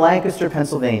I'm from Lancaster,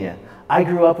 Pennsylvania. I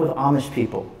grew up with Amish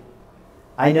people.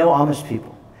 I know Amish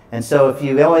people. And so if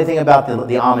you know anything about the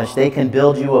Amish, they can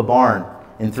build you a barn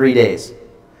in 3 days.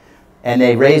 And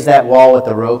they raise that wall with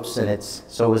the ropes, and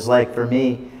so it was like, for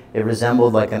me, it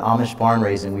resembled like an Amish barn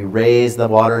raising. We raised the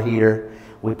water heater.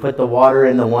 We put the water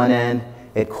in the one end.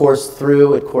 It coursed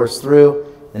through,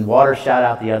 and water shot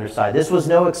out the other side. This was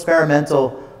no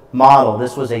experimental model.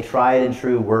 This was a tried and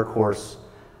true workhorse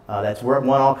that's won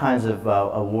all kinds of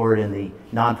award in the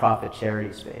nonprofit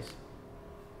charity space.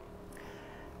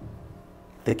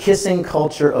 The kissing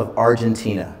culture of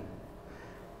Argentina.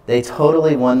 They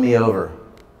totally won me over.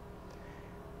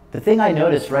 The thing I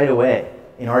noticed right away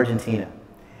in Argentina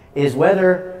is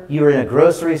whether you're in a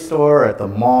grocery store or at the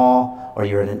mall or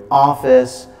you're in an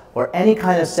office or any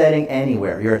kind of setting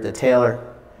anywhere, you're at the tailor,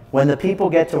 when the people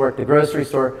get to work, the grocery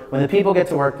store, when the people get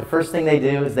to work, the first thing they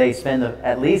do is they spend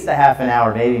at least a half an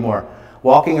hour, maybe more,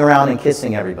 walking around and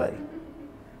kissing everybody.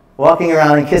 Walking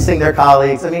around and kissing their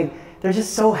colleagues. I mean, they're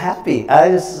just so happy. I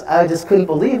just couldn't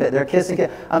believe it. They're kissing.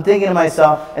 I'm thinking to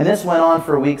myself, and this went on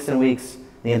for weeks and weeks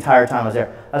the entire time I was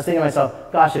there. I was thinking to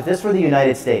myself, gosh, if this were the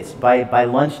United States, by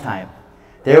lunchtime,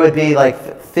 there would be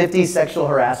like 50 sexual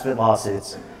harassment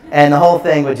lawsuits. And the whole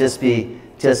thing would just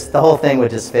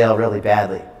fail really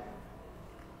badly.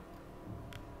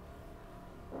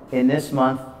 In this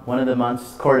month, one of the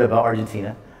months, Cordoba,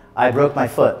 Argentina, I broke my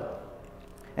foot.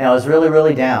 And I was really,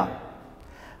 really down.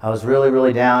 I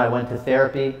went to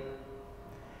therapy.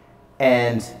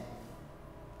 And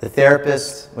the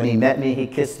therapist, when he met me, he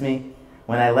kissed me.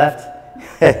 When I left,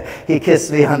 he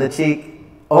kissed me on the cheek.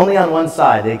 Only on one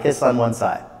side. They kissed on one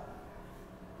side.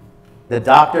 The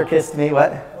doctor kissed me,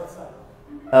 what?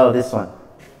 Oh, this one.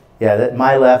 Yeah,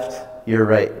 my left, your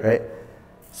right, right?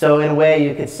 So in a way,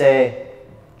 you could say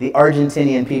the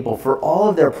Argentinian people, for all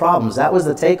of their problems, that was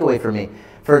the takeaway for me,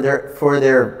 for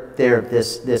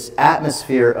this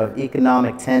atmosphere of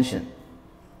economic tension.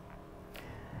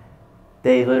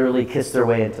 They literally kissed their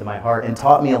way into my heart and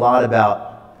taught me a lot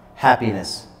about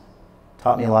happiness.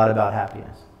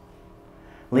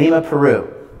 Lima,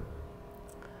 Peru.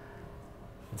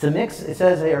 It's a mix, it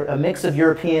says a mix of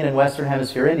European and Western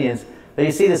Hemisphere Indians. But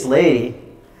you see this lady,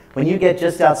 when you get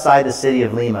just outside the city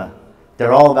of Lima,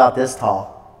 they're all about this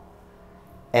tall.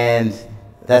 And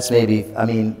that's maybe,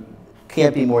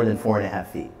 can't be more than 4.5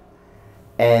 feet.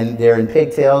 And they're in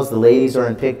pigtails, the ladies are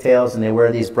in pigtails, and they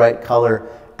wear these bright color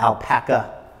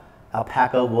alpaca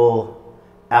wool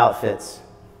outfits.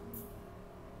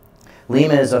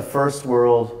 Lima is a first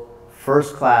world,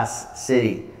 first class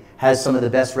city. Has some of the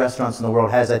best restaurants in the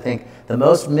world, has, I think, the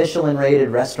most Michelin-rated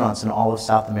restaurants in all of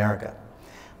South America.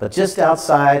 But just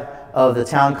outside of the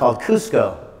town called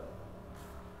Cusco,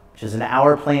 which is an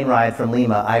hour plane ride from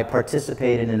Lima, I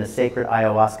participated in a sacred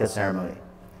ayahuasca ceremony.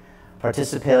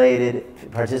 Participated,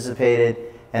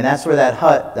 and that's where that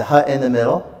hut, the hut in the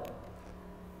middle,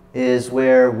 is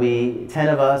where 10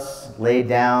 of us laid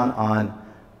down on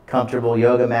comfortable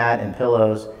yoga mat and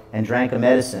pillows and drank a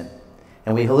medicine.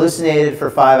 And we hallucinated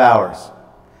for 5 hours.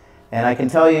 And I can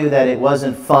tell you that it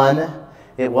wasn't fun.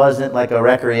 It wasn't like a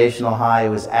recreational high. It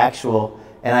was actual.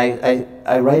 And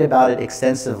I write about it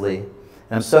extensively.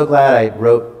 And I'm so glad I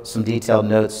wrote some detailed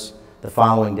notes the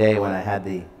following day when I had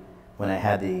the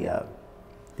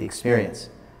experience.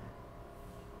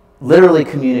 Literally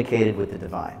communicated with the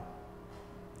divine.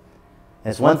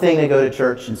 And it's one thing to go to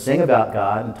church and sing about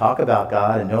God and talk about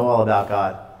God and know all about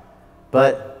God.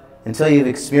 But until you've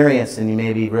experienced and you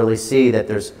maybe really see that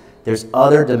there's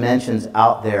other dimensions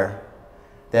out there,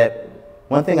 that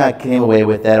one thing I came away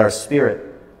with, that our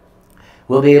spirit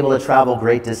will be able to travel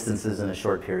great distances in a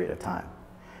short period of time.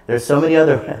 There's so many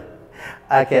other,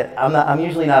 I'm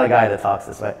usually not a guy that talks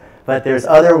this way, but there's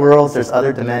other worlds, there's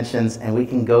other dimensions, and we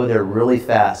can go there really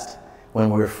fast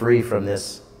when we're free from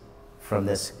this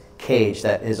cage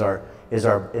that is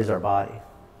our body.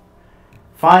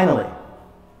 Finally,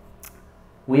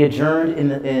 We adjourned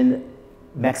in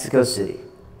Mexico City.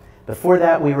 Before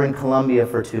that, we were in Colombia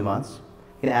for 2 months.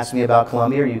 You can ask me about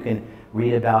Colombia, or you can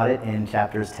read about it in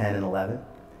chapters 10 and 11.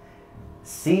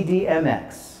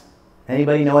 CDMX.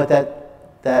 Anybody know what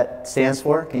that stands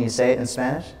for? Can you say it in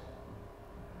Spanish?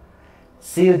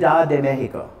 Ciudad de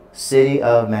Mexico, City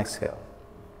of Mexico.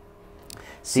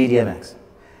 CDMX.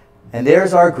 And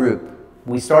there's our group.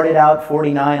 We started out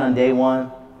 49 on day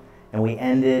 1, and we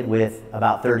ended with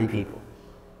about 30 people.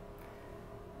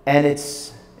 And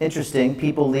it's interesting,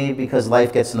 people leave because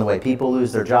life gets in the way. People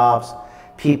lose their jobs.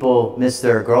 People miss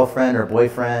their girlfriend or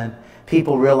boyfriend.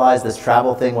 People realize this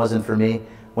travel thing wasn't for me.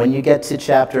 When you get to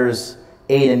chapters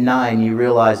 8 and 9, you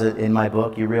realize it in my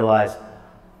book, you realize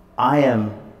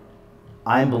I'm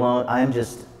blown, I'm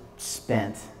just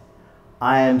spent.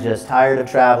 I am just tired of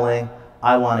traveling.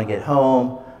 I want to get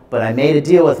home, but I made a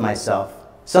deal with myself.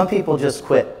 Some people just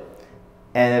quit.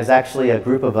 And there's actually a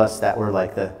group of us that were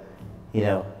like the,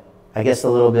 I guess a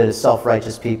little bit of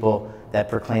self-righteous people that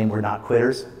proclaim we're not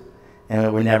quitters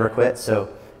and we never quit. So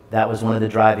that was one of the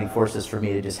driving forces for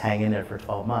me to just hang in there for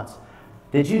 12 months.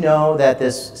 Did you know that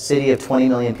this city of 20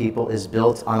 million people is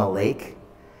built on a lake?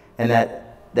 And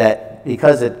that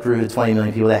because it grew to 20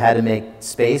 million people, they had to make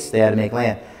space, they had to make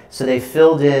land. So they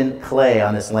filled in clay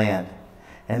on this land.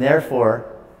 And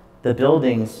therefore, the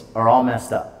buildings are all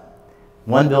messed up.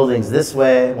 One building's this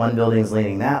way, one building's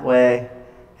leaning that way.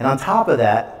 And on top of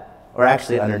that, or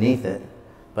actually underneath it,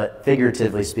 but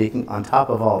figuratively speaking, on top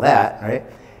of all that, right?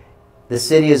 The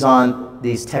city is on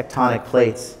these tectonic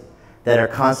plates that are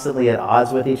constantly at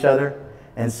odds with each other.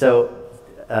 And so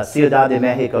Ciudad de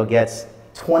Mexico gets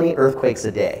 20 earthquakes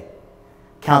a day,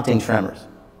 counting tremors.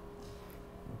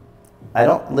 I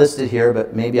don't list it here,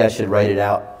 but maybe I should write it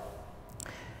out.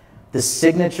 The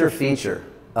signature feature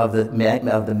of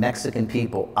the Mexican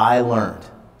people, I learned,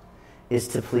 is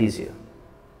to please you.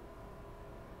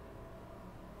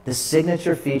 The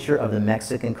signature feature of the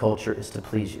Mexican culture is to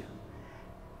please you.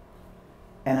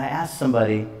 And I asked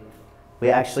somebody,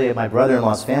 my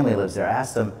brother-in-law's family lives there. I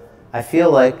asked him, I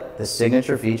feel like the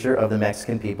signature feature of the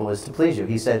Mexican people is to please you.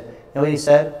 He said, you know what he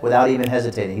said? Without even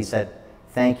hesitating, he said,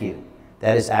 thank you.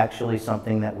 That is actually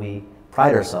something that we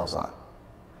pride ourselves on.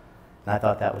 And I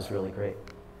thought that was really great.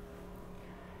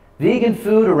 Vegan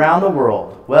food around the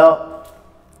world. Well,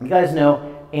 you guys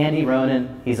know Andy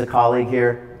Ronan. He's a colleague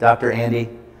here, Dr. Andy.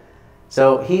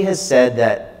 So he has said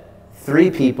that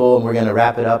 3 people, and we're going to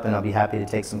wrap it up, and I'll be happy to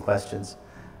take some questions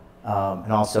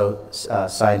and also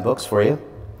sign books for you.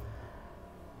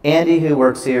 Andy, who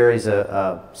works here, he's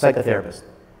a psychotherapist,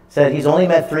 said he's only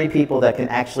met 3 people that can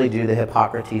actually do the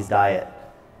Hippocrates diet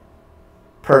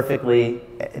perfectly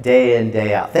day in,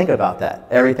 day out. Think about that.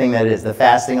 Everything that is. The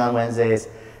fasting on Wednesdays,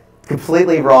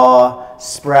 completely raw,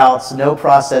 sprouts, no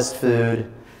processed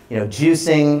food,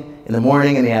 juicing in the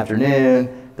morning and the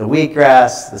afternoon, the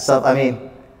wheatgrass, the stuff. I mean,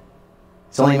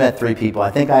 it's only met 3 people. I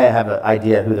think I have an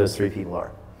idea who those 3 people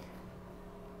are.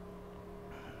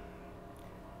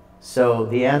 So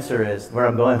the answer is, where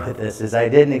I'm going with this, is I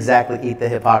didn't exactly eat the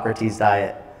Hippocrates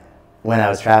diet when I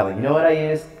was traveling. You know what I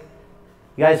used?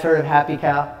 You guys heard of Happy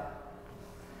Cow?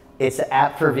 It's an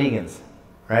app for vegans,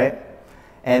 right?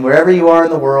 And wherever you are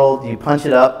in the world, you punch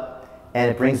it up,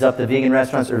 and it brings up the vegan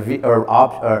restaurants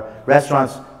or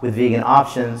restaurants with vegan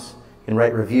options. You can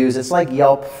write reviews. It's like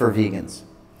Yelp for vegans.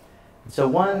 So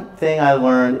one thing I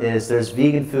learned is there's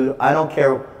vegan food. I don't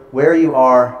care where you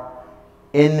are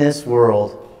in this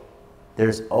world,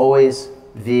 there's always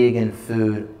vegan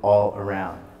food all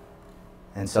around.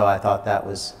 And so I thought that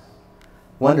was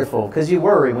wonderful, because you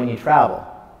worry when you travel.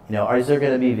 Is there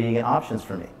going to be vegan options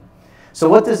for me? So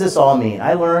what does this all mean?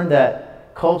 I learned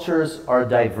that cultures are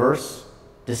diverse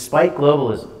despite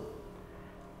globalism.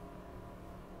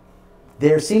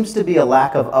 There seems to be a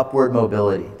lack of upward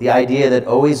mobility. The idea that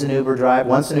always an Uber driver,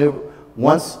 once an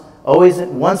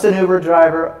Uber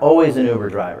driver, always an Uber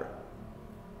driver.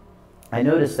 I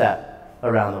noticed that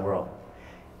around the world.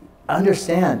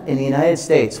 Understand, in the United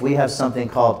States, we have something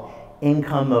called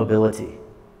income mobility.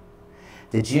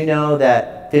 Did you know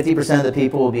that 50% of the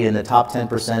people will be in the top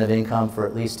 10% of income for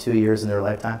at least 2 years in their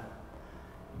lifetime?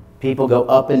 People go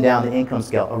up and down the income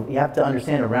scale. You have to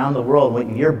understand, around the world,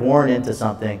 when you're born into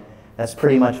something, that's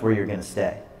pretty much where you're going to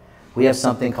stay. We have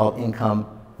something called income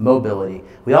mobility.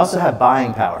 We also have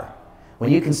buying power.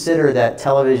 When you consider that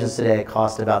televisions today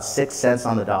cost about 6 cents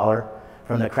on the dollar,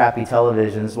 from the crappy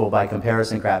televisions, well, by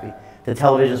comparison crappy, the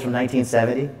televisions from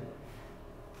 1970,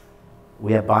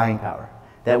 we have buying power.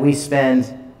 That we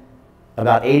spend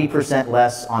about 80%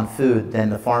 less on food than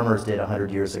the farmers did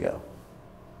 100 years ago.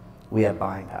 We have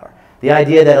buying power. The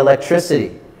idea that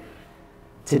electricity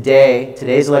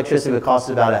Today's electricity would cost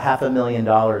about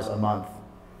 $500,000 a month.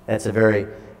 That's a very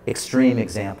extreme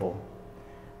example.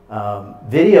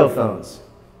 Video phones.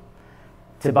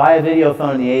 To buy a video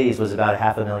phone in the 80s was about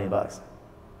 $500,000.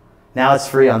 Now it's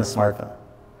free on the smartphone.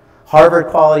 Harvard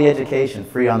quality education,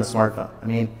 free on the smartphone. I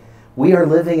mean, we are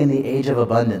living in the age of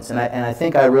abundance, and I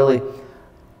think I really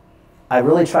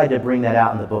tried to bring that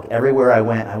out in the book. Everywhere I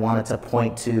went, I wanted to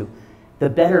point to the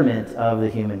betterment of the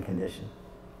human condition.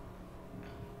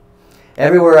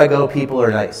 Everywhere I go, people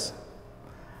are nice.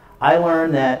 I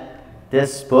learned that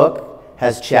this book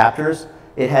has chapters.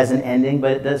 It has an ending,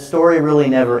 but the story really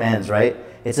never ends, right?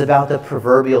 It's about the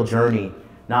proverbial journey,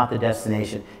 not the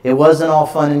destination. It wasn't all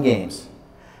fun and games.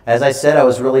 As I said, I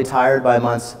was really tired by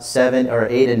months 7 or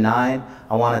 8 and 9.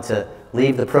 I wanted to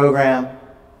leave the program.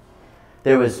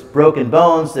 There was broken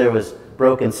bones, there was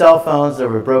broken cell phones, there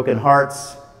were broken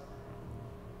hearts.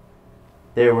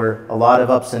 There were a lot of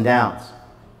ups and downs.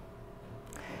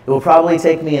 It will probably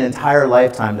take me an entire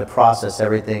lifetime to process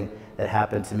everything that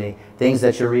happened to me. Things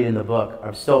that you read in the book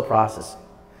are still processing.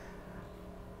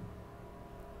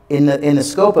 In the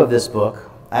scope of this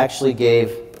book, I actually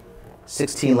gave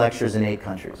 16 lectures in 8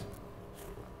 countries.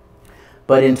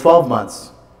 But in 12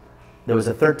 months, there was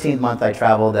a 13th month I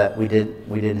traveled that we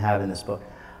didn't have in this book.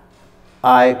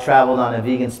 I traveled on a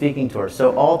vegan speaking tour.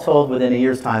 So all told, within a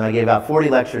year's time, I gave about 40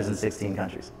 lectures in 16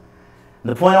 countries.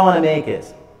 And the point I want to make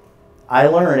is, I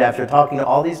learned after talking to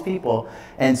all these people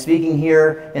and speaking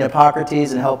here in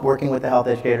Hippocrates and working with the health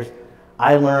educators,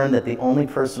 I learned that the only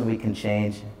person we can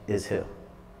change is who?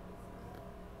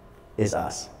 Is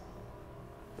us.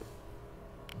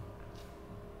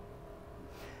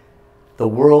 The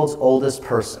world's oldest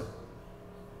person.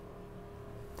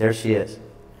 There she is.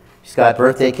 She's got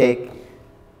birthday cake,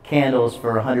 candles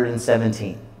for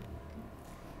 117.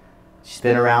 She's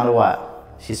been around a while.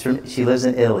 She lives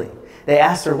in Italy. They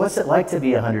asked her, what's it like to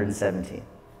be 117?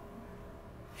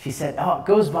 She said, oh, it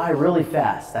goes by really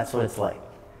fast. That's what it's like.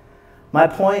 My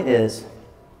point is,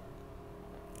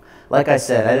 like I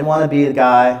said, I didn't want to be the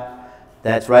guy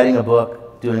that's writing a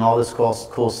book, doing all this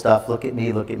cool stuff. Look at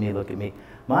me, look at me, look at me.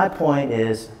 My point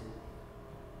is,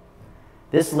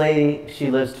 this lady,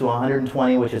 she lives to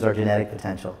 120, which is our genetic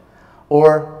potential.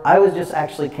 Or I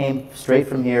came straight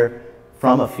from here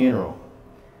from a funeral.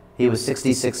 He was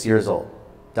 66 years old,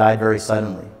 died very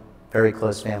suddenly, very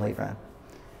close family friend.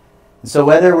 And so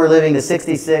whether we're living to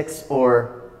 66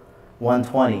 or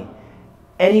 120,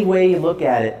 any way you look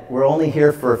at it, we're only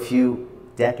here for a few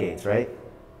decades, right?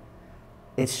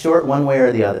 It's short one way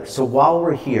or the other. So while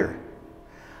we're here,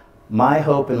 my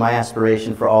hope and my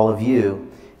aspiration for all of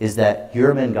you is that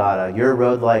your Mangata, your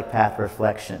road-like path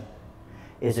reflection,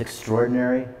 is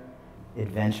extraordinary,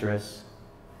 adventurous,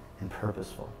 and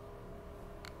purposeful.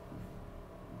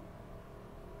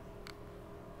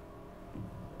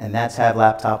 And that's Have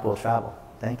Laptop Will Travel.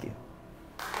 Thank you.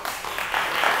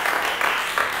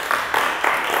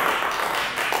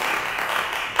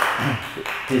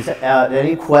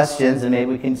 Any questions? And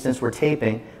maybe we can, since we're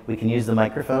taping, we can use the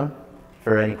microphone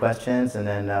for any questions, and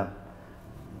then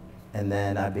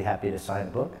I'd be happy to sign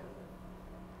the book.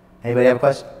 Anybody have a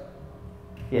question?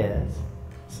 Yes.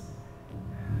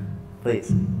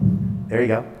 Please. There you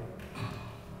go.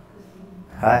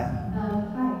 Hi. Hi.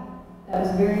 That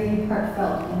was very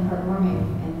heartfelt and heartwarming,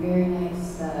 and very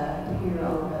nice to hear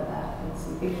all about that and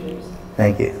some pictures.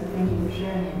 Thank you. So thank you for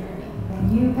sharing your journey. And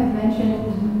you had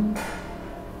mentioned,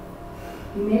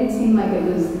 you made it seem like it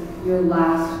was your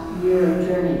last year of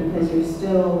journey because you're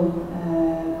still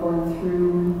going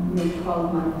through your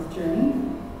 12-month journey.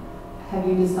 Have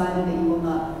you decided that you will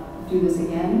not do this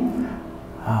again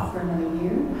for another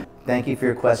year? Thank you for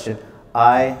your question.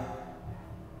 I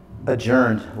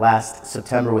adjourned last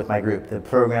September with my group. The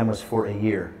program was for a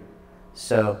year.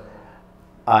 So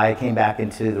I came back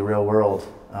into the real world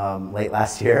late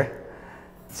last year.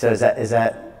 So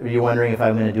are you wondering if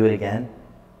I'm going to do it again?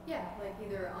 Yeah, like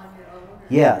either on your own or...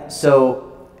 Yeah,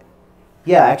 so,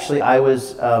 yeah, actually I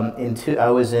was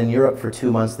in Europe for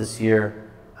 2 months this year,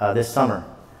 this summer,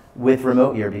 with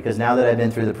remote year, because now that I've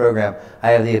been through the program,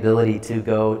 I have the ability to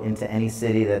go into any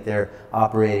city that they're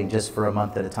operating just for a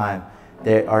month at a time.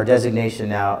 Our designation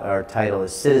now, our title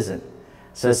is citizen.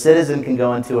 So a citizen can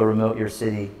go into a remote year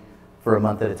city for a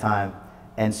month at a time.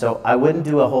 And so I wouldn't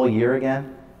do a whole year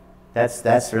again.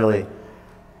 That's really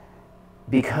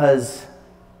because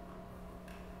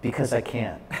I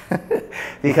can't.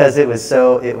 Because I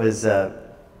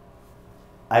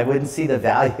wouldn't see the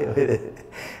value in it.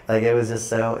 Like it was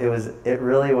just it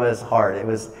really was hard. It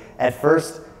was at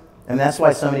first, and that's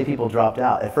why so many people dropped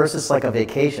out. At first it's like a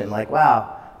vacation, like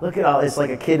wow, look at all, it's like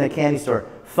a kid in a candy store.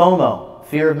 FOMO,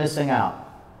 fear of missing out.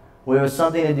 Where it was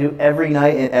something to do every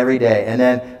night and every day. And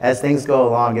then as things go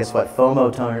along, guess what?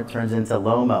 FOMO turns into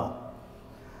LOMO.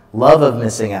 Love of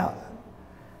missing out.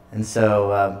 And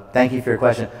so thank you for your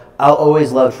question. I'll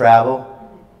always love travel,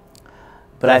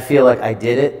 but I feel like I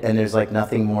did it and there's like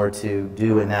nothing more to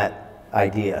do in that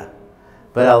idea.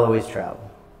 But I'll always travel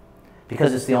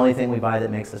because it's the only thing we buy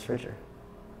that makes us richer,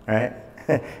 right?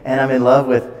 And I'm in love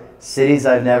with cities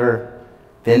I've never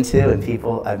been to and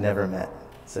people I've never met.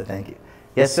 So thank you.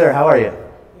 Yes, sir. How are you?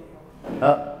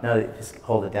 Oh, no, just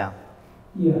hold it down.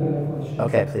 Yeah, I have a question.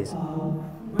 Okay, please.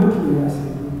 My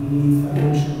curiosity would be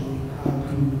financially, how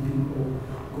do people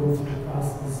go through the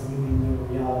process of living their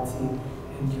reality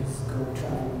and just go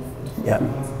traveling for 12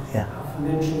 months? Yeah. How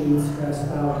financially stressed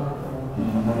out,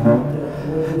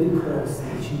 what are the costs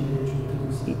that you need to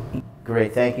do?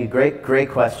 Great, thank you.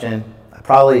 Great question. I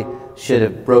probably should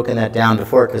have broken that down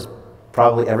before because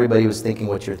probably everybody was thinking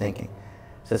what you're thinking.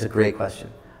 So that's a great question.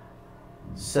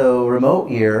 So remote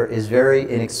year is very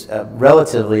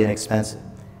relatively inexpensive.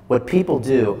 What people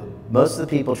do, most of the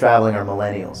people traveling are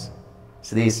millennials.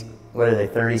 So these, what are they,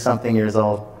 30-something years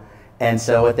old? And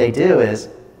so what they do is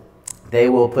they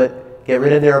will get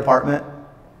rid of their apartment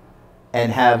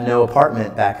and have no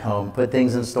apartment back home, put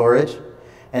things in storage.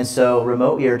 And so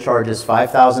remote year charges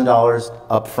 $5,000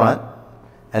 up front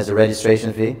as a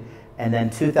registration fee, and then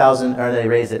 $2,000, or they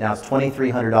raised it now, it's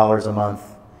 $2,300 a month,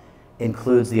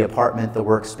 includes the apartment, the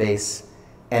workspace,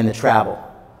 and the travel.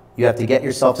 You have to get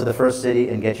yourself to the first city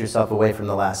and get yourself away from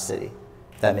the last city,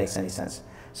 if that makes any sense.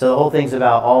 So the whole thing's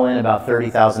all in about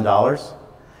 $30,000.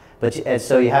 But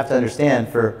so you have to understand,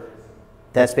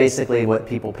 that's basically what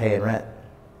people pay in rent.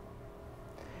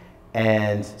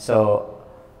 And so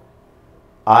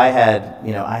I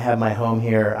have my home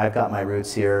here, I've got my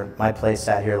roots here, my place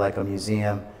sat here like a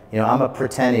museum. I'm a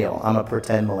pretennial, I'm a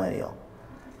pretend millennial.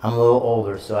 I'm a little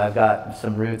older, so I've got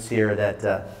some roots here that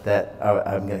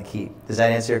I'm going to keep. Does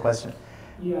that answer your question?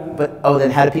 Yeah. But,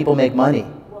 then how do people make money?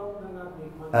 Well, not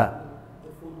make money. The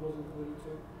food was included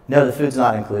too? No, the food's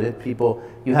not included.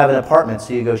 You have an apartment,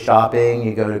 so you go shopping,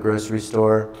 you go to a grocery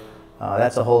store.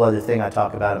 That's a whole other thing I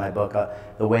talk about in my book.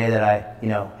 The way that I,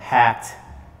 hacked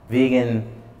vegan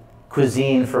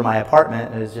cuisine for my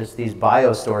apartment is just these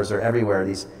bio stores are everywhere,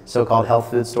 these so-called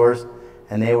health food stores.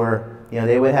 And they were,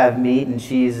 they would have meat and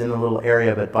cheese in a little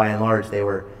area, but by and large they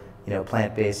were,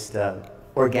 plant-based,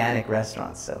 organic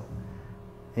restaurants. So,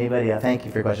 anybody? Thank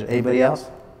you for your question. Anybody else?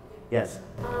 Yes.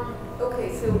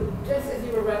 Okay, so just as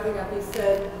you were wrapping up, you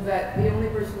said that the only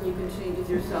person you can change is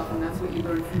yourself, and that's what you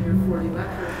learned from your 40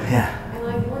 lectures. Yeah. And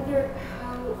I wonder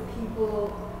how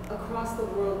people across the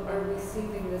world are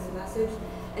receiving this message.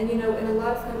 And in a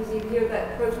lot of countries you hear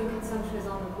that protein consumption is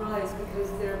on the rise because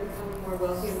they're becoming more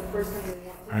wealthy, and the first thing they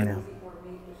want to do is eat more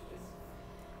meat,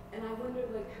 and I wonder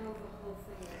how the whole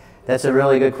thing is. That's a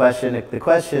really good question. The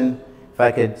question, if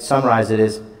I could summarize it,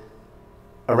 is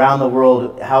around the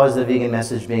world, how is the vegan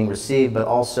message being received, but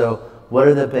also what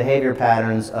are the behavior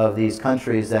patterns of these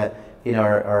countries that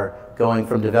are going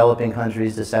from developing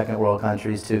countries to second world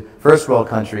countries to first world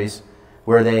countries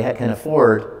where they can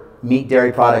afford meat,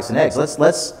 dairy products, and eggs.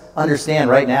 Let's understand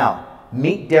right now,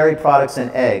 meat, dairy products, and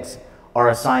eggs are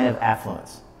a sign of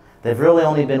affluence. They've really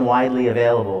only been widely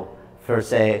available for,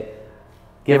 say,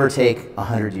 give or take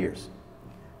 100 years.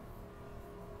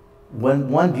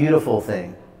 One beautiful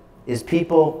thing is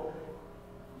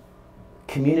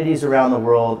communities around the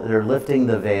world that are lifting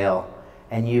the veil,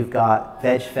 and you've got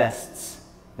veg fests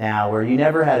now where you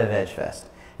never had a veg fest.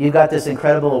 You've got this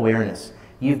incredible awareness.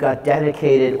 You've got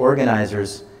dedicated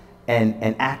organizers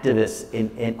and activists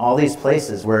in all these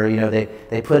places where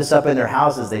they put us up in their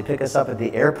houses, they pick us up at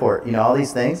the airport, all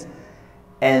these things,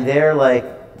 and they're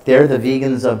the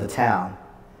vegans of the town,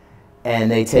 and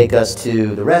they take us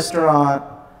to the restaurant,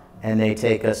 and they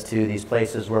take us to these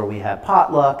places where we have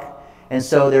potluck, and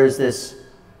so there's this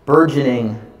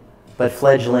burgeoning but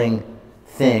fledgling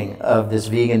thing of this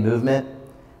vegan movement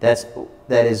that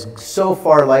is so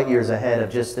far light years ahead of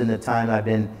just in the time I've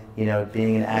been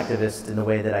being an activist in the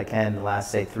way that I can the last,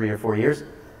 say, 3 or 4 years.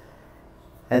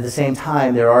 At the same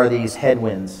time, there are these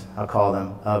headwinds, I'll call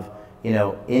them, of,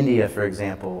 India, for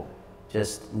example,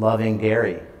 just loving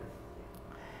dairy.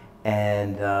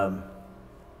 And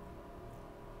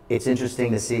it's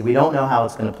interesting to see. We don't know how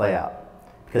it's going to play out.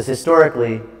 Because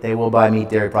historically, they will buy meat,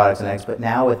 dairy products, and eggs. But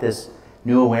now with this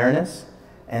new awareness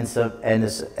and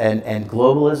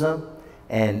globalism,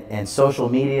 and social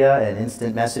media and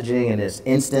instant messaging and this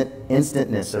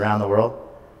instantness around the world.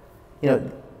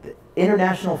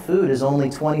 International food is only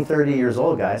 20, 30 years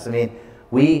old, guys. I mean,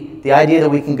 the idea that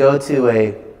we can go to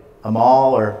a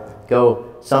mall or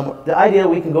go the idea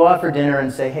we can go out for dinner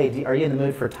and say, hey, are you in the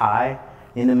mood for Thai?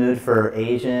 In the mood for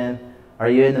Asian? Are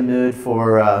you in the mood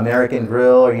for American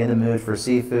Grill? Are you in the mood for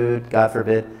seafood? God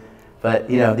forbid. But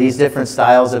these different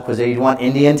styles of cuisine. You want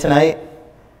Indian tonight?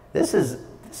 This is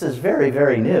very,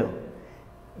 very new.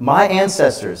 My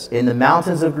ancestors in the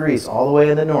mountains of Greece, all the way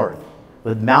in the north,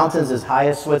 with mountains as high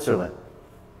as Switzerland,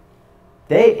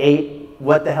 they ate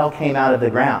what the hell came out of the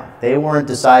ground. They weren't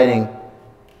deciding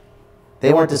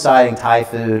Thai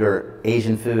food or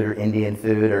Asian food or Indian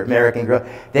food or American Grill.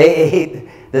 They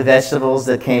ate the vegetables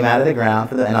that came out of the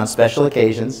ground, and on special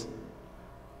occasions,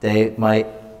 they might,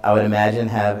 I would imagine,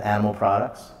 have animal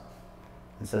products.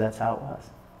 And so that's how it was.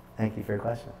 Thank you for your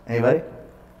question. Anybody?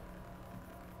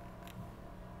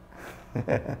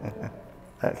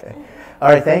 Okay. All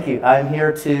right, thank you. I'm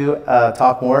here to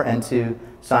talk more and to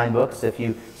sign books. If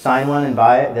you sign one and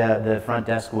buy it, the front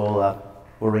desk will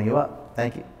ring you up.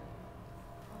 Thank you.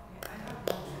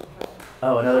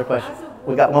 Oh, another question.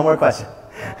 We got one more question.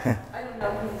 I don't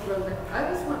know who's relevant.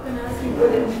 I was going to ask you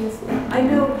what it means. I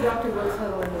know Dr.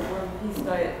 Rosado and the One Piece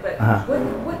diet, but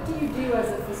what do you do as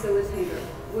a facilitator?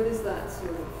 What is that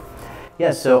sort of?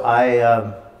 Yeah, so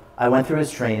I went through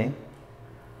his training,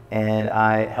 and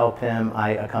I help him.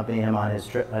 I accompany him on his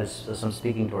trip, some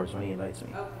speaking tours when he invites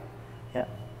me. Okay. Yeah.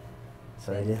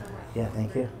 So I did. Yeah,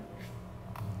 thank you.